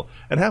rap battle,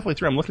 and halfway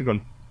through I'm looking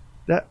going,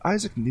 that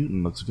Isaac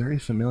Newton looks very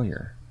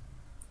familiar.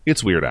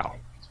 It's Weird Al.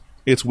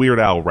 It's Weird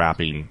Al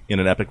rapping in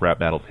an epic rap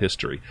battle of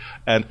history.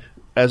 And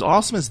as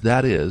awesome as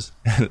that is,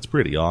 and it's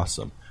pretty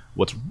awesome,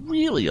 what's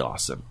really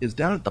awesome is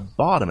down at the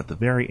bottom, at the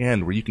very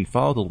end, where you can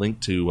follow the link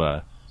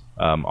to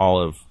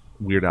all of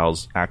Weird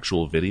Al's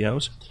actual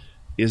videos,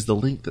 is the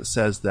link that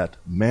says that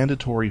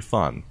Mandatory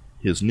Fun,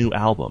 his new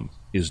album,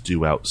 is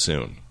due out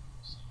soon.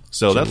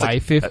 So July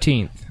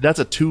 15th. That's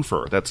a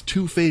twofer. That's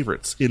two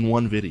favorites in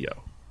one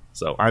video.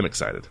 So I'm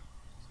excited.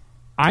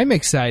 I'm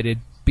excited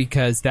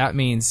because that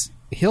means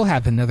he'll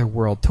have another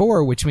world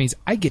tour, which means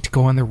I get to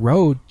go on the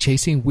road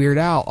chasing Weird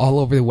Al all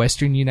over the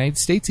western United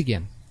States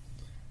again.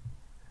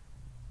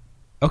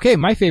 Okay,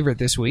 my favorite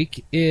this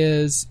week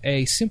is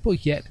a simple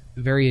yet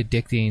very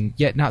addicting,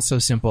 yet not so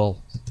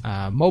simple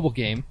mobile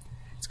game.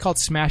 It's called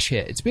Smash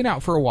Hit. It's been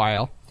out for a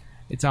while.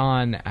 It's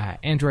on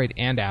Android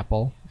and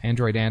Apple,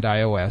 Android and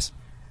iOS.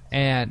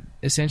 And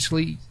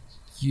essentially,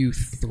 you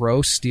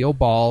throw steel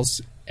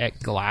balls at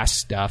glass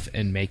stuff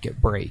and make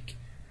it break.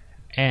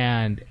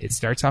 And it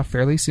starts off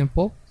fairly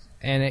simple,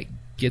 and it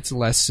gets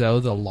less so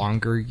the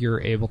longer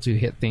you're able to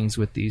hit things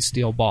with these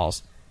steel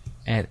balls.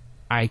 And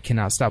I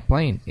cannot stop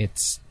playing.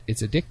 It's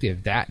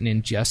addictive. That and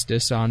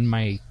Injustice on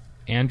my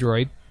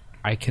Android,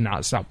 I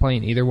cannot stop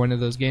playing either one of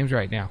those games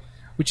right now,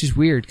 which is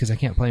weird because I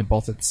can't play them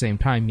both at the same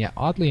time. Yet,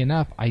 oddly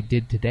enough, I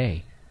did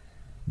today.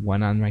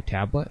 One on my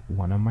tablet,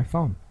 one on my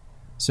phone.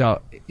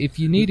 So, if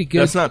you need a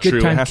good That's not good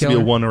true. time It has killer, to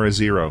be a 1 or a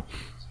 0.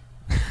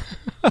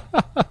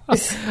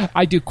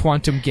 I do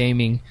quantum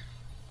gaming.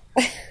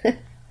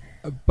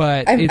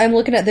 But I'm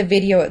looking at the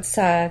video.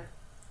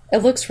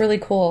 It looks really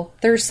cool.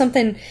 There's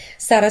something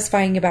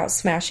satisfying about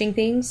smashing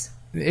things.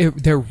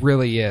 There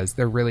really is.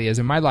 There really is.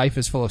 And my life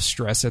is full of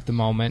stress at the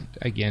moment,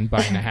 again,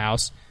 buying a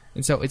house.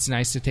 And so it's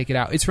nice to take it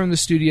out. It's from the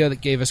studio that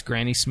gave us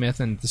Granny Smith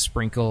and the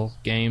Sprinkle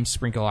games,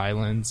 Sprinkle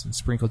Islands and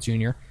Sprinkle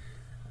Jr.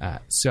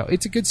 So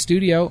it's a good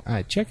studio.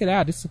 Check it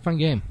out. It's a fun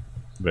game.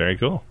 Very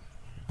cool.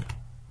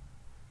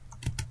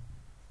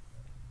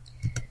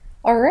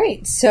 All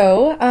right.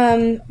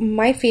 So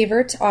my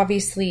favorite,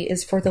 obviously,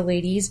 is for the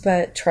ladies.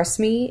 But trust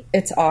me,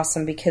 it's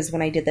awesome because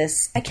when I did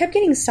this, I kept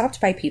getting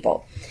stopped by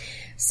people.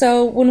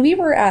 So when we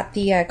were at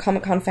the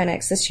Comic-Con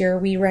FanX this year,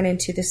 we ran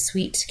into the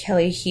sweet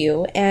Kelly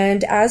Hugh.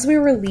 And as we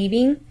were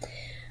leaving,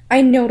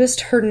 I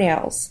noticed her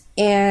nails.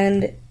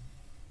 And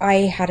I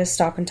had to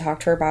stop and talk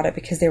to her about it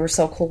because they were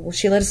so cool.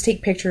 She let us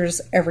take pictures,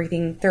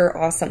 everything. They're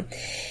awesome.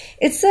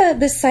 It's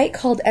this site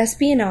called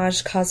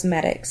Espionage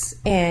Cosmetics.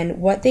 And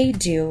what they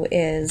do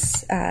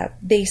is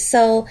they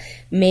sell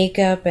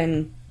makeup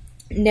and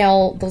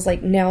those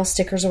like nail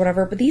stickers or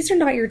whatever, but these are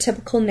not your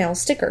typical nail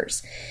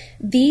stickers.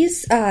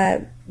 These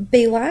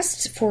they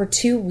last for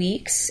 2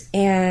 weeks,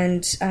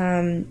 and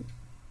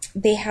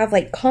they have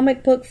like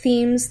comic book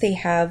themes. They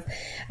have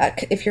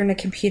if you're into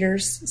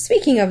computers,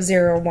 speaking of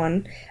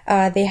 01,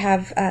 they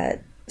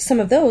have some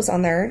of those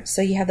on there.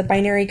 So you have the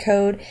binary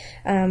code.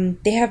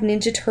 They have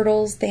Ninja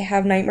Turtles. They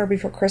have Nightmare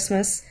Before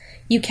Christmas.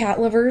 You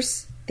cat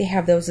lovers, they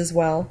have those as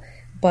well,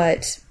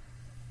 but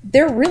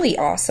they're really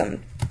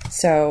awesome.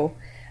 So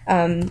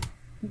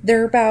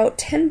they're about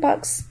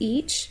 $10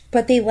 each,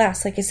 but they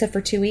last, like I said, for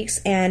 2 weeks.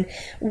 And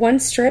one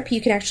strip you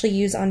can actually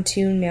use on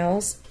 2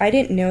 nails. I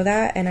didn't know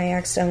that, and I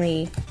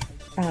accidentally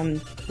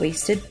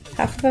wasted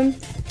half of them.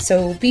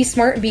 So be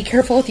smart and be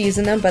careful with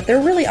using them, but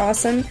they're really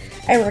awesome.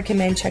 I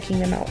recommend checking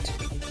them out.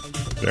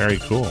 Very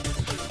cool.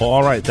 Well,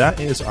 all right, that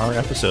is our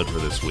episode for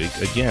this week.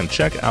 Again,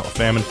 check out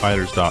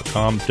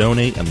FamineFighters.com,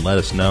 donate, and let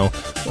us know.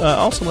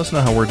 Also, let us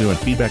know how we're doing.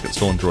 Feedback at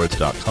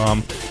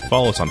StolenDroids.com.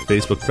 Follow us on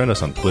Facebook, friend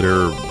us on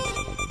Twitter,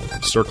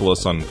 circle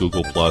us on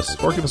Google Plus,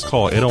 or give us a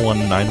call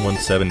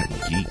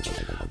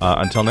 801-917-GEEK.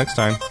 Until next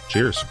time,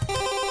 cheers.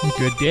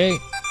 Good day.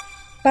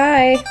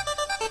 Bye.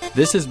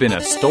 This has been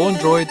a Stolen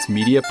Droids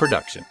Media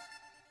production.